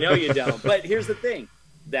know you don't. But here's the thing: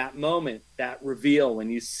 that moment, that reveal, when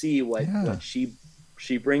you see what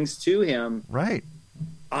she brings to him, right?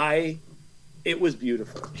 It was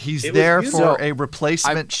beautiful. He's there for a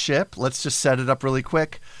replacement ship. Let's just set it up really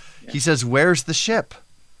quick. Yeah. He says, "Where's the ship?"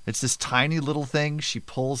 It's this tiny little thing. She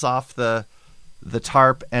pulls off the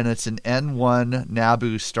tarp, and it's an N1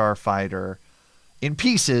 Naboo starfighter in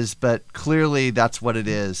pieces, but clearly that's what it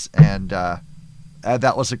is. And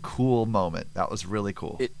that was a cool moment. That was really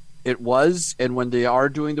cool. It was, and when they are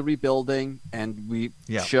doing the rebuilding and we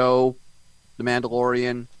show the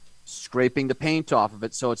Mandalorian scraping the paint off of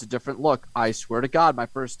it so it's a different look, I swear to God, my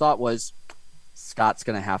first thought was, Scott's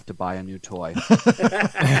going to have to buy a new toy.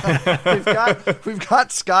 We've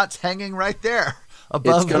got Scott's hanging right there.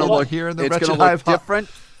 Above it's going to look here in the It's going to look different.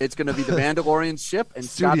 It's going to be the Mandalorian ship, and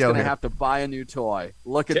Scott's going to have to buy a new toy.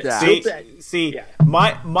 Look at that. See,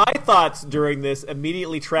 my thoughts during this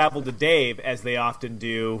immediately traveled to Dave, as they often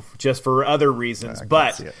do, just for other reasons.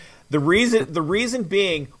 But the reason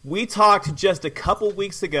being, we talked just a couple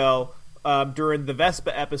weeks ago during the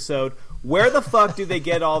Vespa episode. Where the fuck do they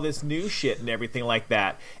get all this new shit and everything like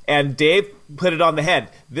that? And Dave put it on the head.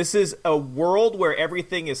 This is a world where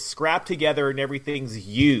everything is scrapped together and everything's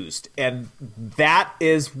used. And that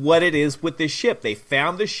is what it is with this ship. They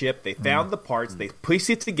found the ship. They found the parts. They piece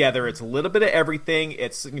it together. It's a little bit of everything.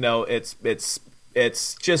 It's,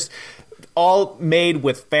 it's just all made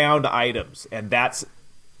with found items. And that's...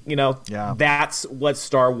 that's what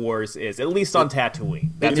Star Wars is, at least on Tatooine.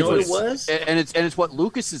 That's what it was, and it's what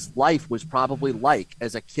Lucas's life was probably like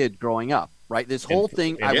as a kid growing up. right? This whole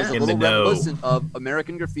thing, I was a in little the know. reminiscent of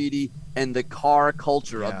American Graffiti and the car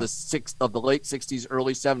culture of Yeah. the late 60s,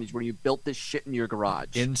 early 70s, where you built this shit in your garage.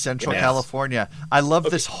 In Central Yes. California. I love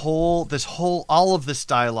this whole all of this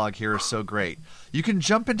dialogue here is so great. You can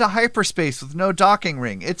jump into hyperspace with no docking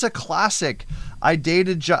ring. It's a classic. I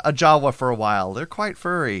dated a Jawa for a while. They're quite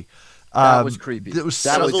furry. That was creepy. It was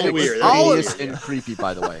That so was a little weird. All That was and creepy,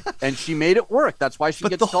 by the way. And she made it work. That's why she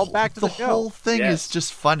gets called back to the show. whole thing Yes. is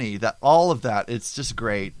just funny. That all of that, it's just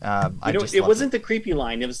great. It wasn't the creepy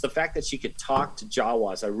line. It was the fact that she could talk to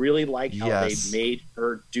Jawas. I really like how Yes. they made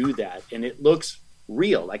her do that. And it looks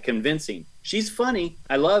real, like convincing. She's funny.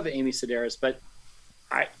 I love Amy Sedaris, but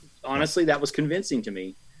honestly, that was convincing to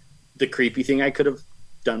me. The creepy thing I could have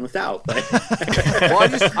done without. But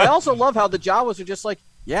Well, I also love how the Jawas are just like,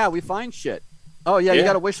 yeah, we find shit. Oh, yeah, you Yeah.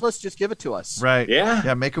 got a wish list? Just give it to us. Right. Yeah.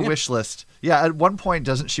 Yeah, make a wish list. Yeah, at one point,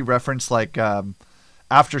 doesn't she reference, like,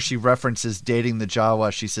 after she references dating the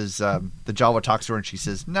Jawa, she says, the Jawa talks to her and she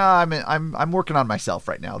says, no, I'm working on myself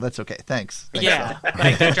right now. That's okay. Thanks. Yeah,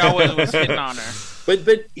 like the Jawa was hitting on her.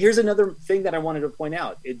 But here's another thing that I wanted to point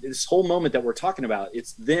out. This whole moment that we're talking about,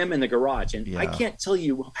 it's them in the garage. And I Yeah. can't tell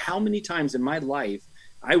you how many times in my life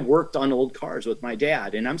I worked on old cars with my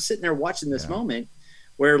dad. And I'm sitting there watching this moment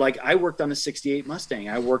where, like, I worked on a 68 Mustang.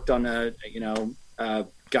 I worked on a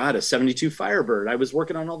 72 Firebird. I was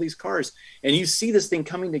working on all these cars. And you see this thing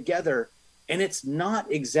coming together, and it's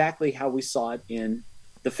not exactly how we saw it in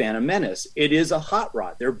the Phantom Menace. It is a hot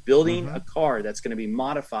rod. They're building a car that's going to be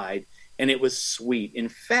modified, and it was sweet. In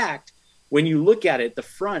fact, when you look at it, the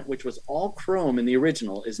front, which was all chrome in the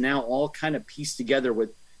original, is now all kind of pieced together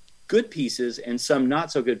with good pieces and some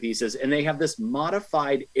not so good pieces. And they have this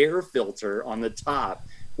modified air filter on the top,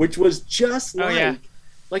 which was just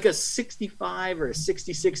like a 65 or a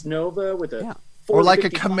 66 Nova with a Or like a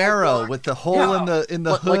 455 Camaro block. with the hole in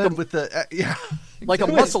the hood like a- with the Like a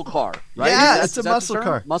muscle car, right? Yeah, Is it's a that the muscle term?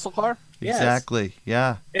 car. Muscle car? Yes. Exactly.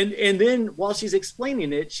 Yeah. And then while she's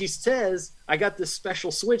explaining it, she says, I got this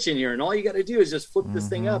special switch in here, and all you got to do is just flip this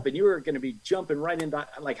thing up, and you are going to be jumping right into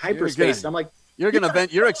like hyperspace. And I'm like, You're going to "Yeah,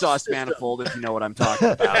 vent your exhaust system." manifold if you know what I'm talking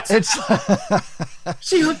about. It's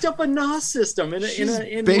She hooked up a NOS system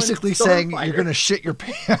in basically one saying Starfighter. you're going to shit your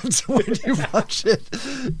pants when you watch it.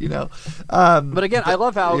 You know. But again, I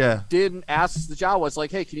love how yeah. Din asks the Jawas,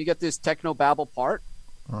 like, hey, can you get this techno babble part?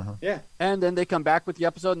 Yeah. And then they come back with the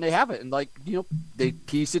episode and they have it. And, like, they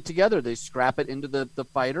piece it together. They scrap it into the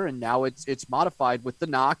fighter, and now it's modified with the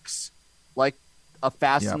Nox, like a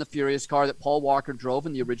Fast and the Furious car that Paul Walker drove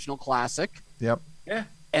in the original classic. Yep. Yeah.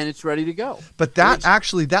 And it's ready to go. But that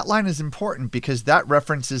line is important because that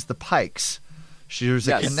references the Pikes. There's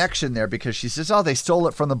a connection there because she says, oh, they stole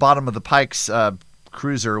it from the bottom of the Pikes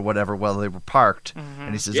cruiser or whatever while they were parked.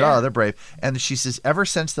 And he says, oh, they're brave. And she says, ever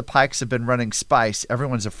since the Pikes have been running spice,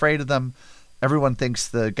 everyone's afraid of them. Everyone thinks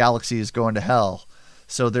the galaxy is going to hell.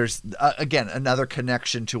 So there's, again, another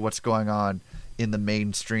connection to what's going on in the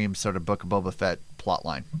mainstream sort of Book of Boba Fett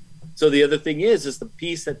plotline. So the other thing is the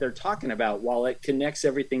piece that they're talking about, while it connects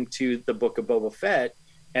everything to the Book of Boba Fett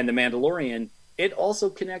and the Mandalorian, it also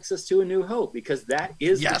connects us to A New Hope, because that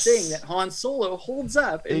is the thing that Han Solo holds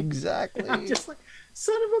up. And Exactly. I'm just like,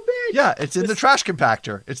 son of a bitch. Yeah, it's in the trash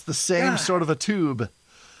compactor. It's the same sort of a tube.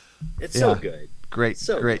 It's so good.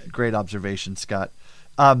 Great observation, Scott.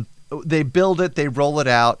 They build it, they roll it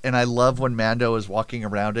out, and I love when Mando is walking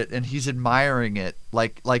around it and he's admiring it.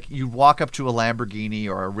 Like you walk up to a Lamborghini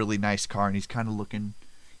or a really nice car and he's kind of looking,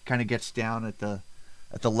 kind of gets down at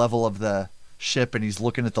the level of the ship and he's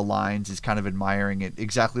looking at the lines. He's kind of admiring it,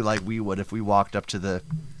 exactly like we would if we walked up to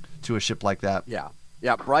a ship like that.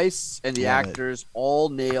 Yeah, Bryce and the actors all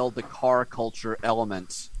nailed the car culture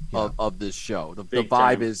element of this show. The vibe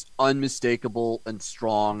time. is unmistakable and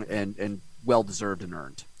strong and well-deserved and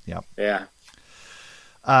earned. Yeah.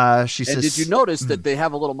 She says, did you notice that they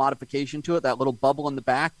have a little modification to it? That little bubble in the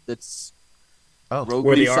back that's where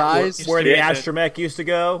Grogu the size? where the astromech used to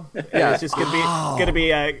go. Yeah. It's just gonna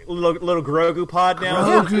be a little Grogu pod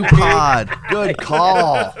now. Grogu pod. Good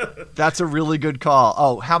call. That's a really good call.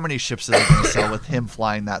 Oh, how many ships are they going to sell with him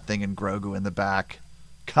flying that thing and Grogu in the back?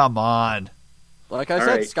 Come on. Like I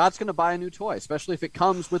said, Scott's going to buy a new toy, especially if it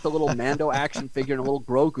comes with a little Mando action figure and a little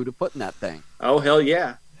Grogu to put in that thing. Oh, hell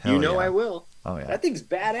yeah. Hell yeah. I will. Oh, yeah. That thing's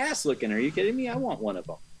badass looking. Are you kidding me? I want one of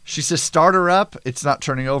them. She says, start her up. It's not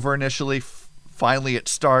turning over initially. Finally, it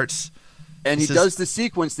starts. And he does the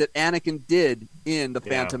sequence that Anakin did in The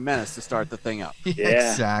Phantom Menace to start the thing up.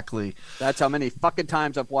 Exactly. That's how many fucking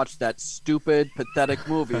times I've watched that stupid, pathetic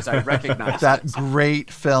movies I recognize. That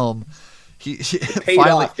great film. It paid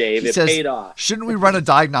off, Dave. It paid off. Shouldn't we run a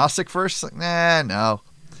diagnostic first? Like, nah, no.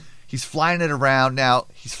 He's flying it around. Now,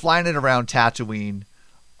 he's flying it around Tatooine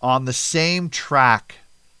on the same track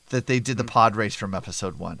that they did the pod race from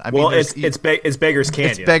episode 1. I mean, it's Beggar's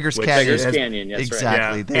Canyon. It's Beggar's Canyon. Beggar's Canyon, that's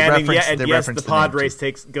exactly. right. Yeah. Yes, the pod race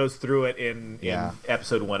goes through it in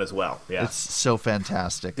episode 1 as well. Yeah, it's so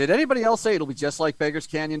fantastic. Did anybody else say it'll be just like Beggar's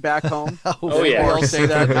Canyon back home? Oh yeah. Did anybody else say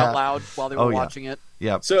that out loud while they were watching it?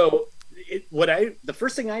 Yeah. So the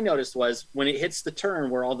first thing I noticed was when it hits the turn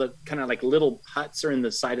where all the kind of like little huts are in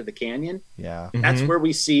the side of the canyon. Yeah. That's where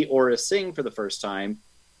we see Aura sing for the first time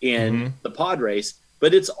in the pod race.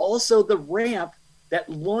 But it's also the ramp that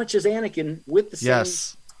launches Anakin with the same.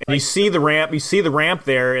 Yes, and you see the ramp. You see the ramp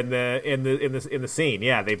there in the scene.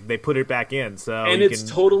 Yeah, they put it back in. So and it's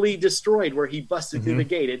totally destroyed where he busted through the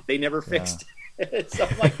gate. They never fixed it. So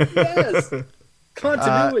I'm like, yes,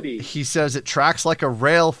 continuity. He says it tracks like a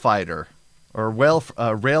rail fighter or rail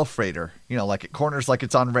freighter. You know, like it corners like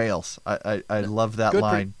it's on rails. I love that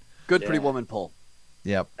line. Good pretty woman pull.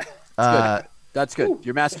 Yep. That's good.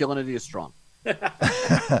 Your masculinity is strong.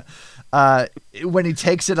 When he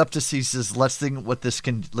takes it up to sea, he says, let's see what this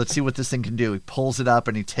thing can do. He pulls it up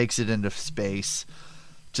and he takes it into space.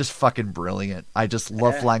 Just fucking brilliant. I just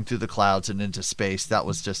love flying through the clouds and into space. That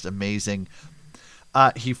was just amazing.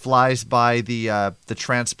 He flies by the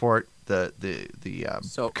transport,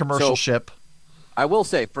 the commercial ship. I will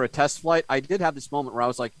say, for a test flight, I did have this moment where I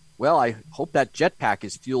was like, well, I hope that jetpack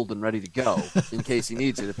is fueled and ready to go in case he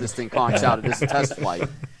needs it. If this thing conks out, it is a test flight.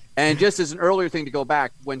 And just as an earlier thing to go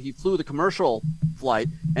back, when he flew the commercial flight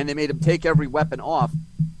and they made him take every weapon off,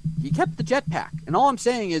 he kept the jetpack. And all I'm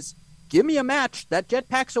saying is, give me a match. That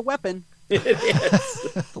jetpack's a weapon.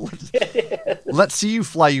 Let's see you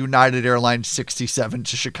fly United Airlines 67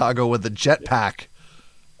 to Chicago with a jetpack.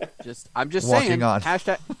 I'm just Walking saying. on.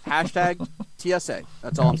 Hashtag TSA.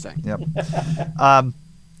 That's all I'm saying. Yep.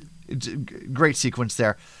 Great sequence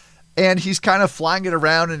there. And he's kind of flying it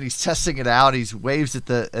around and he's testing it out. He waves at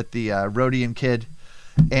the Rhodian kid,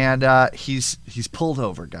 and he's pulled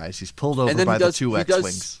over, guys. He's pulled over by the two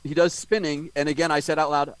X-wings. He does spinning, and again I said out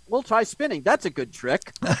loud, "We'll try spinning. That's a good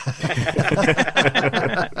trick."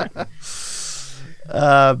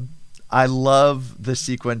 I love the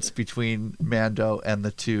sequence between Mando and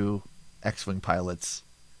the two X-wing pilots,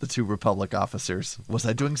 the two Republic officers. Was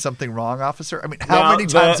I doing something wrong, officer? I mean, how many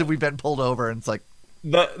times have we been pulled over? And it's like.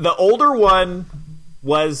 The older one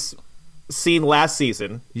was seen last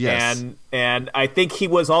season, yes, and I think he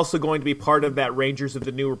was also going to be part of that Rangers of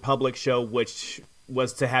the New Republic show, which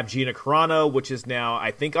was to have Gina Carano, which is now I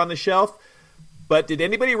think on the shelf. But did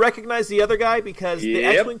anybody recognize the other guy? Because the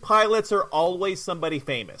X-wing pilots are always somebody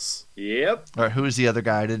famous. Yep. All right, who is the other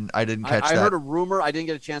guy? I didn't catch that. I heard a rumor. I didn't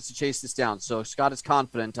get a chance to chase this down. So Scott is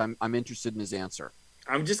confident. I'm interested in his answer.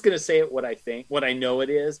 I'm just going to say it what I know it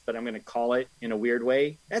is, but I'm going to call it in a weird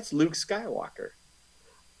way. That's Luke Skywalker.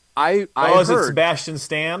 I is heard, it Sebastian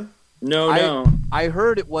Stan? No. I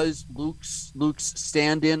heard it was Luke's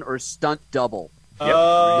stand-in or stunt double. Yep.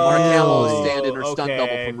 Mark Hamill's stand-in or stunt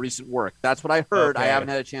double from recent work. That's what I heard. Okay. I haven't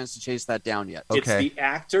had a chance to chase that down yet. It's the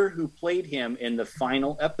actor who played him in the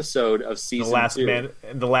final episode of season 2.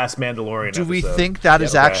 The last Mandalorian Do episode. we think that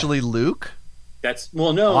is actually Luke?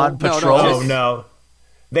 No. On patrol? No.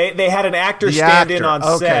 They had an actor stand in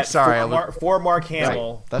on set for Mark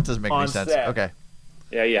Hamill. Right. That doesn't make any sense. Set. Okay.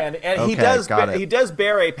 Yeah. And he does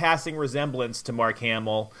bear a passing resemblance to Mark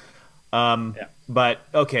Hamill. But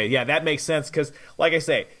that makes sense because, like I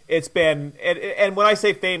say, it's been and when I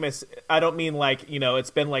say famous, I don't mean like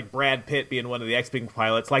it's been like Brad Pitt being one of the X-wing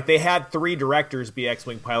pilots. Like they had 3 directors be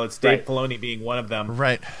X-wing pilots, Dave Filoni being one of them.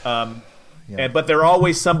 Right. But they're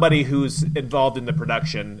always somebody who's involved in the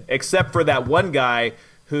production, except for that one guy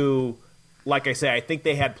who, like I say, I think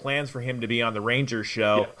they had plans for him to be on the Rangers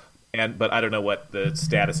show. Yeah. But I don't know what the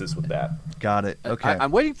status is with that. Got it. Okay.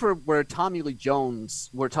 I'm waiting for where Tommy Lee Jones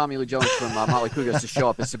from Motley Crue goes to show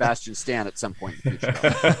up as Sebastian Stan at some point in the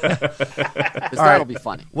future. That'll be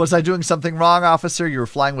funny. Was I doing something wrong, officer? You were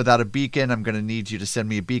flying without a beacon. I'm going to need you to send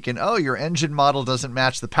me a beacon. Oh, your engine model doesn't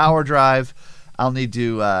match the power drive. We'll need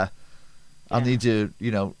to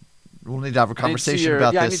have a conversation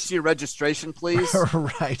about this. I need to see your registration, please.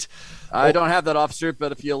 Right. I don't have that, officer,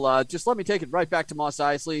 but if you'll just let me take it right back to Mos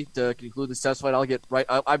Eisley to conclude this test flight, I'll get right.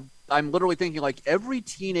 I'm literally thinking like every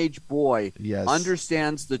teenage boy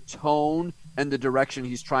understands the tone and the direction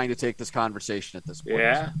he's trying to take this conversation at this point.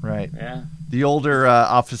 Yeah. Right. Yeah. The older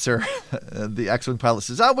officer, the X-wing pilot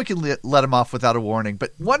says, we can let him off without a warning.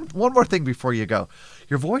 But one more thing before you go.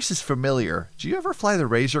 Your voice is familiar. Do you ever fly the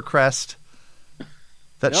Razor Crest?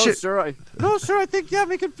 Sir, I think you have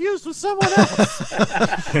me confused with someone else.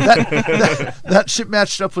 that ship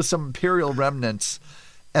matched up with some Imperial remnants,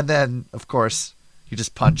 And then, of course, he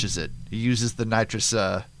just punches it. He uses the nitrous,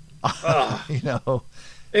 you know.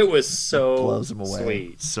 It was so blows him away.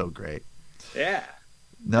 sweet. It's so great. Yeah.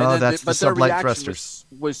 No, that's the their sublight reaction thrusters.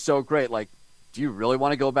 was so great. Like, do you really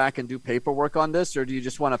want to go back and do paperwork on this, or do you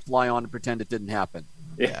just want to fly on and pretend it didn't happen?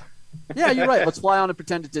 Yeah. Yeah, you're right. Let's fly on and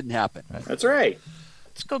pretend it didn't happen. Right. That's right.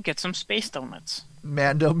 Let's go get some space donuts.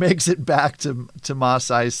 Mando makes it back to Mos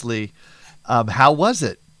Eisley. How was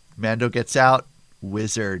it? Mando gets out.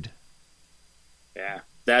 Wizard. Yeah.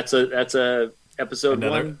 That's a episode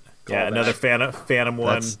one. Yeah, another Phantom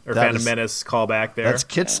one or Phantom Menace callback there. That's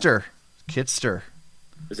Kitster. Kitster.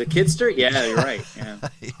 Is it Kidster? Yeah, you're right. Yeah.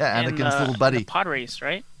 Yeah, Anakin's little buddy. The pod race,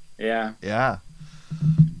 right? Yeah. Yeah.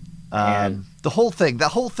 The whole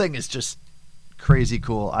thing is just crazy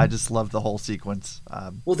cool. I just love the whole sequence.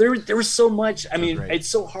 Well, there was so much. I mean, great. it's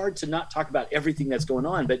so hard to not talk about everything that's going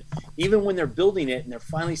on. But even when they're building it and they're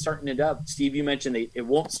finally starting it up, Steve, you mentioned it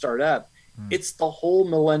won't start up. It's the whole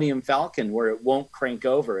Millennium Falcon where it won't crank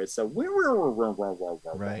over. It's a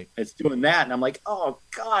Right. It's doing that, and I'm like, oh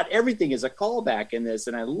God, everything is a callback in this,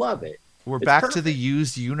 and I love it. We're It's back to perfect. the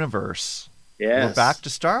used universe. Yes. We're back to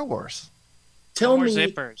Star Wars. Tell More me,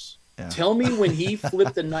 zippers. Yeah. tell me when he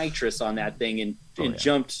flipped the nitrous on that thing and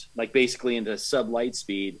jumped like basically into sub light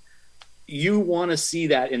speed. You want to see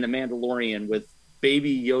that in the Mandalorian with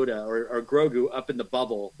Baby Yoda or Grogu up in the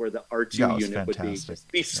bubble where the R2 Yeah, it was unit would be. fantastic.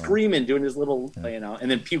 Just be screaming, doing his little,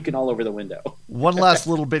 and then puking all over the window. One last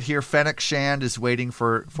little bit here. Fennec Shand is waiting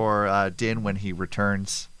for Din when he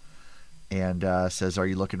returns, and says, "Are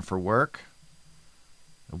you looking for work?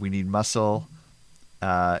 We need muscle."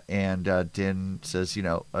 And Din says,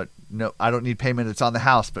 "No, I don't need payment. It's on the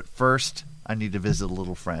house. But first, I need to visit a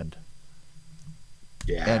little friend."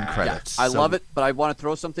 Yeah. End credits. I love it, but I want to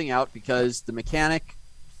throw something out because the mechanic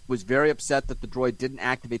was very upset that the droid didn't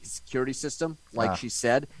activate the security system, like she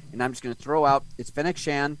said. And I'm just going to throw out, it's Fennec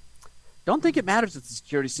Shan. Don't think it matters if the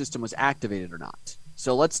security system was activated or not.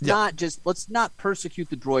 So let's not persecute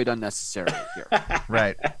the droid unnecessarily here.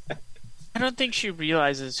 Right. I don't think she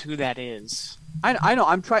realizes who that is. I know.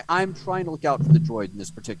 I'm trying to look out for the droid in this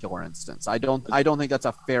particular instance. I don't think that's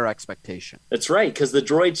a fair expectation. That's right, because the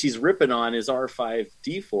droid she's ripping on is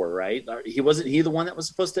R5D4, right? Wasn't he the one that was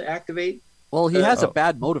supposed to activate? Well, he has a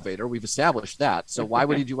bad motivator. We've established that. So why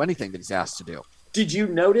would he do anything that he's asked to do? Did you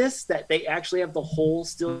notice that they actually have the hole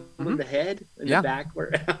still in the head in the back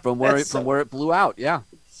from where it blew out? Yeah,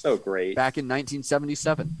 so great. Back in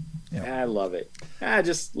 1977. I love it.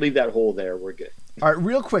 Just leave that hole there. We're good. All right,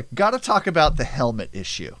 real quick, got to talk about the helmet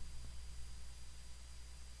issue.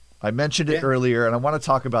 I mentioned it earlier, and I want to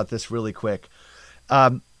talk about this really quick.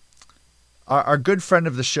 Our good friend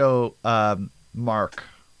of the show, Mark,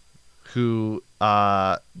 who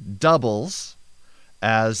doubles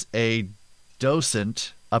as a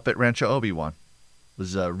docent up at Rancho Obi-Wan,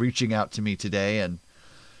 was reaching out to me today, and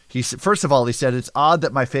he first of all, he said, it's odd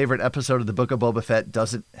that my favorite episode of the Book of Boba Fett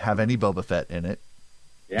doesn't have any Boba Fett in it.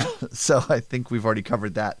 Yeah. So I think we've already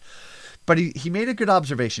covered that. But he made a good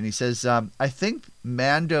observation. He says, I think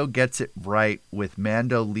Mando gets it right with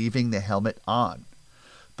Mando leaving the helmet on.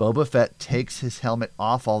 Boba Fett takes his helmet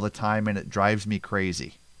off all the time, and it drives me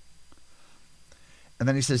crazy. And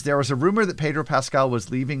then he says, there was a rumor that Pedro Pascal was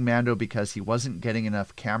leaving Mando because he wasn't getting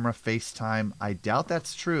enough camera FaceTime. I doubt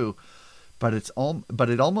that's true. But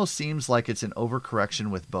it almost seems like it's an overcorrection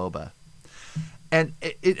with Boba. And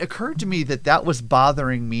it occurred to me that was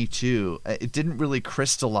bothering me too. It didn't really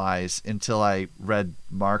crystallize until I read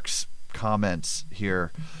Mark's comments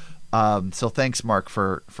here. So thanks, Mark,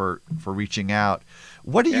 for reaching out.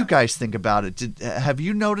 What do you guys think about it? Have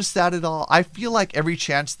you noticed that at all? I feel like every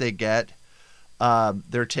chance they get,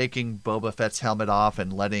 they're taking Boba Fett's helmet off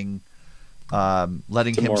and letting him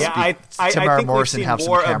speak. I think Morrison we've seen have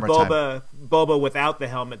more some of camera time. Boba without the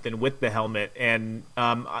helmet than with the helmet, and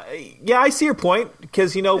I see your point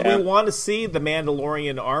because we want to see the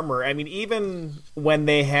Mandalorian armor. I mean, even when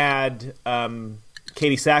they had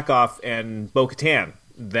Katie Sackhoff and Bo-Katan,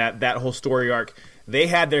 that whole story arc, they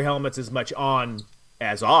had their helmets as much on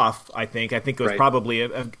as off. I think it was probably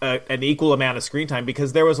an equal amount of screen time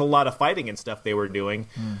because there was a lot of fighting and stuff they were doing.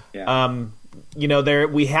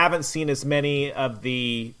 We haven't seen as many of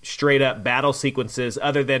the straight up battle sequences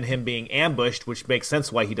other than him being ambushed, which makes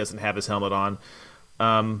sense why he doesn't have his helmet on.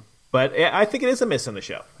 But I think it is a miss in the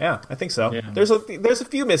show. Yeah, I think so. Yeah. There's a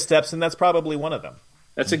few missteps, and that's probably one of them.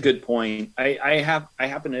 That's a good point. I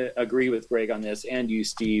happen to agree with Greg on this, and you,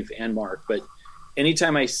 Steve, and Mark. But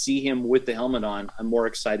anytime I see him with the helmet on, I'm more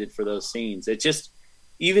excited for those scenes. It just,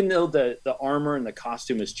 even though the armor and the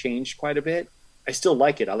costume has changed quite a bit, I still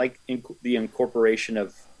like it. I like the incorporation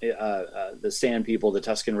of the Sand People, the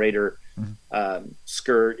Tusken Raider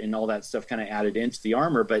skirt, and all that stuff kind of added into the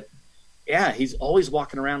armor. But yeah, he's always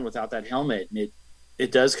walking around without that helmet, and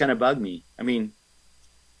it does kind of bug me. I mean,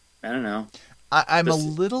 I don't know. I'm a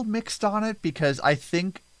little mixed on it because I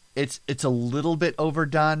think it's a little bit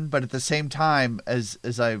overdone, but at the same time, as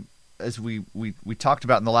we talked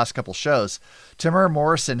about in the last couple shows, Tamara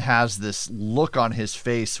Morrison has this look on his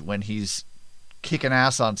face when he's kicking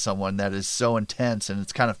ass on someone that is so intense, and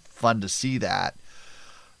it's kind of fun to see that.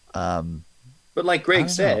 But like Greg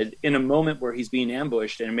said, in a moment where he's being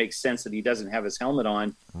ambushed, and it makes sense that he doesn't have his helmet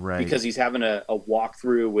on because he's having a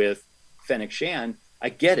walkthrough with Fennec Shan, I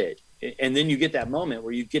get it. And then you get that moment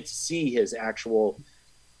where you get to see his actual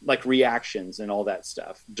like reactions and all that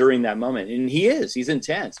stuff during that moment. And he's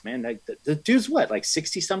intense, man. Like, the dude's what, like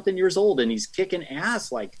 60 something years old, and he's kicking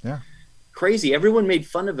ass like crazy. Everyone made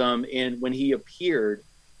fun of him. And when he appeared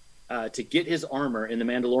to get his armor in The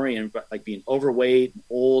Mandalorian, but like being overweight and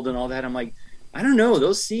old and all that, I'm like, I don't know,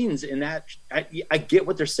 those scenes in that, I get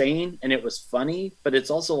what they're saying, and it was funny, but it's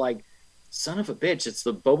also like, son of a bitch, it's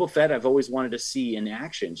the Boba Fett I've always wanted to see in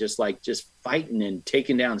action, just fighting and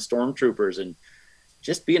taking down stormtroopers and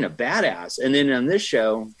just being a badass. And then on this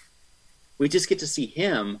show, we just get to see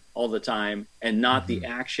him all the time and not the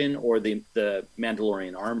action or the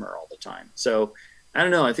Mandalorian armor all the time. So I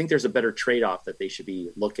don't know. I think there's a better trade-off that they should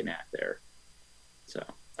be looking at there. So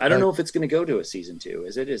I don't know if it's going to go to a season 2.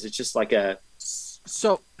 Is it just like a...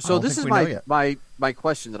 So this is my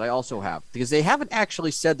question that I also have, because they haven't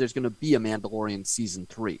actually said there's going to be a Mandalorian season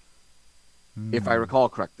 3, if I recall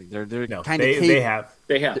correctly. They're kind of they have.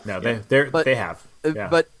 No, they have. Yeah.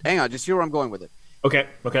 But hang on, just hear where I'm going with it. Okay.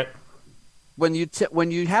 When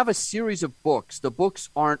you have a series of books, the books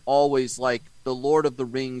aren't always like the Lord of the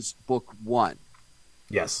Rings book 1.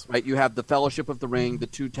 Yes. Right. You have the Fellowship of the Ring, the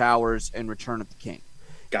Two Towers, and Return of the King.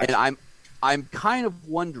 Gotcha. And I'm kind of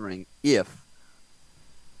wondering if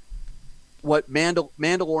what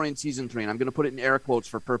Mandalorian season 3, and I'm going to put it in air quotes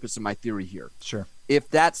for purpose of my theory here. Sure. If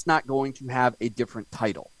that's not going to have a different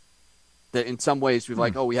title, that in some ways we've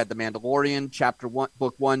we had the Mandalorian chapter 1,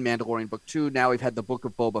 book 1, Mandalorian book 2. Now we've had the book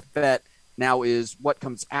of Boba Fett. Now is what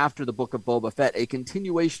comes after the book of Boba Fett a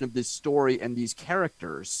continuation of this story and these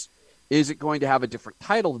characters? Is it going to have a different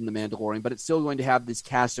title than the Mandalorian, but it's still going to have this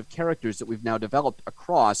cast of characters that we've now developed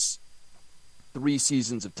across 3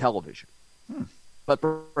 seasons of television? But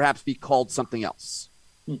perhaps be called something else.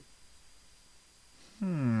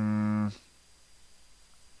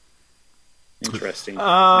 Interesting. And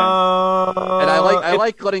I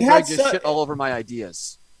like letting Greg just shit all over my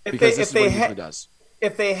ideas, because this is what he usually does.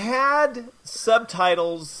 If they had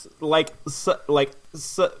subtitles, I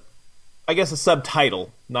guess a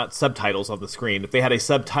subtitle, not subtitles on the screen. If they had a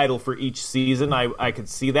subtitle for each season, I could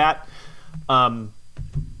see that. But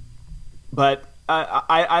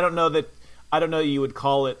I don't know that. I don't know you would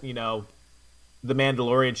call it, the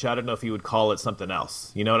Mandalorian show. I don't know if you would call it something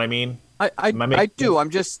else. You know what I mean? I do. I'm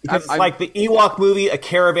just... It's like the Ewok movie, A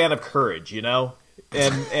Caravan of Courage, And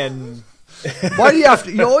why do you have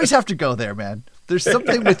to... You always have to go there, man. There's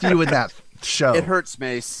something with you in that show. It hurts,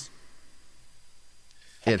 Mace.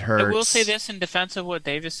 It hurts. I will say this in defense of what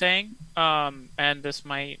Dave is saying, and this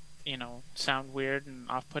might, sound weird and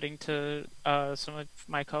off-putting to some of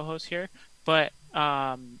my co-hosts here, but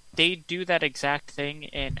they do that exact thing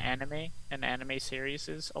in anime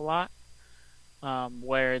series a lot,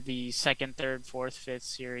 where the second, third, fourth, fifth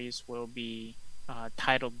series will be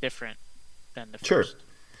titled different than the first. Sure.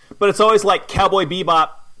 But it's always like Cowboy Bebop,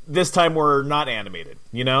 this time we're not animated,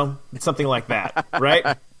 It's something like that,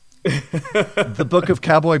 right? The Book of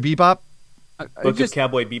Cowboy Bebop? Book of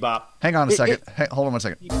Cowboy Bebop. Hang on a second. Hold on 1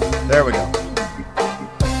 second. There we go.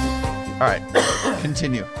 All right.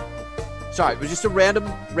 Continue. Sorry, it was just a random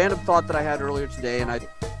thought that I had earlier today, and I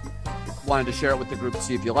wanted to share it with the group to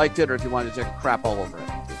see if you liked it or if you wanted to crap all over it.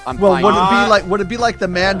 Would it be like The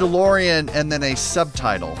Mandalorian and then a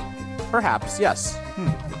subtitle? Perhaps, yes.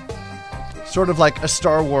 Sort of like a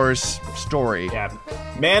Star Wars story. Yeah.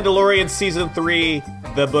 Mandalorian Season 3,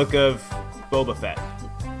 The Book of Boba Fett.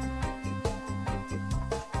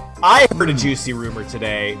 I heard a juicy rumor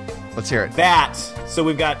today. Let's hear it. So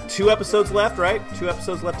we've got 2 episodes left, right? 2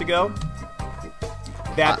 episodes left to go.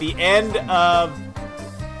 That the end of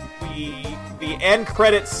the end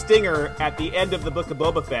credit stinger at the end of the Book of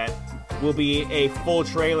Boba Fett will be a full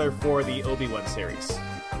trailer for the Obi-Wan series.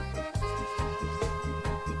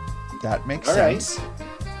 That makes All sense.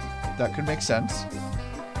 Right. That could make sense.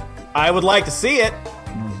 I would like to see it.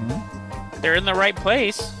 They're in the right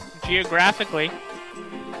place geographically.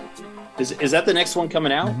 Is that the next one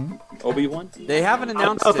coming out? Obi-Wan? They haven't I don't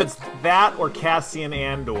announced know if it. it's that or Cassian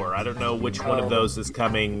Andor. I don't know which one of those is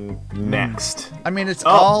coming next. I mean, it's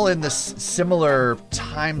all in this similar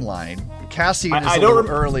timeline. Cassian is a little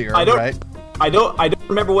earlier, right? I don't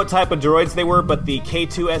remember what type of droids they were, but the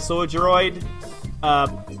K2SO droid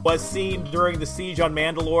was seen during the siege on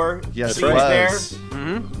Mandalore. Yes, He it was there.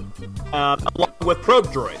 Mm-hmm. Along with probe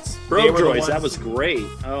droids. Probe droids, that was great.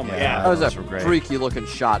 Oh my Yeah. That was those a were great. freaky looking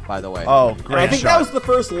shot, by the way. Oh, And great I think shot. that was the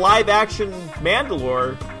first live-action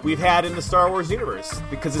Mandalore we've had in the Star Wars universe,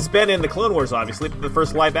 because it's been in the Clone Wars, obviously, but the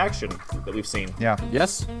first live-action that we've seen. Yeah.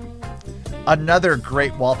 Yes. Another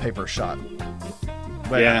great wallpaper shot.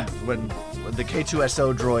 Yeah. When the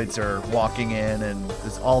K2SO droids are walking in and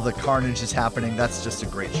all the carnage is happening, that's just a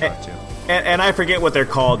great shot, too. And I forget what they're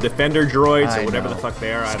called, Defender droids I or whatever know. the fuck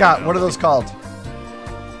they are. Scott, what are those called?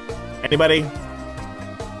 Anybody?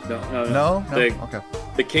 No? Okay.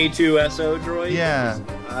 The K2SO droid? Yeah.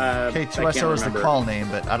 I can't K2SO is the remember. call name,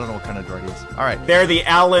 but I don't know what kind of droid he is. All right. They're the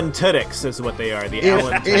Alan Tudyks is what they are. The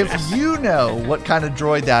Alan If Tudyks. you know what kind of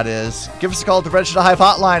droid that is, give us a call at the Registered Hive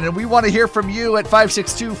hotline, and we want to hear from you at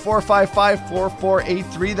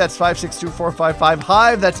 562-455-4483. That's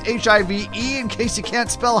 562-455-HIVE. That's HIVE in case you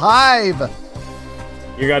can't spell Hive.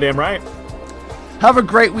 You're goddamn right. Have a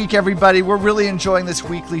great week, everybody. We're really enjoying this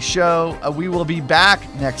weekly show. We will be back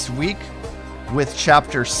next week with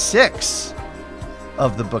Chapter 6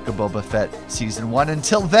 of the Book of Boba Fett Season 1.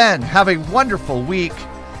 Until then, have a wonderful week,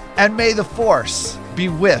 and may the Force be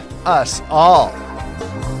with us all.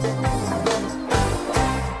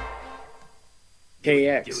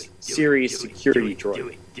 KX, Series Security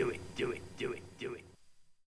Droid.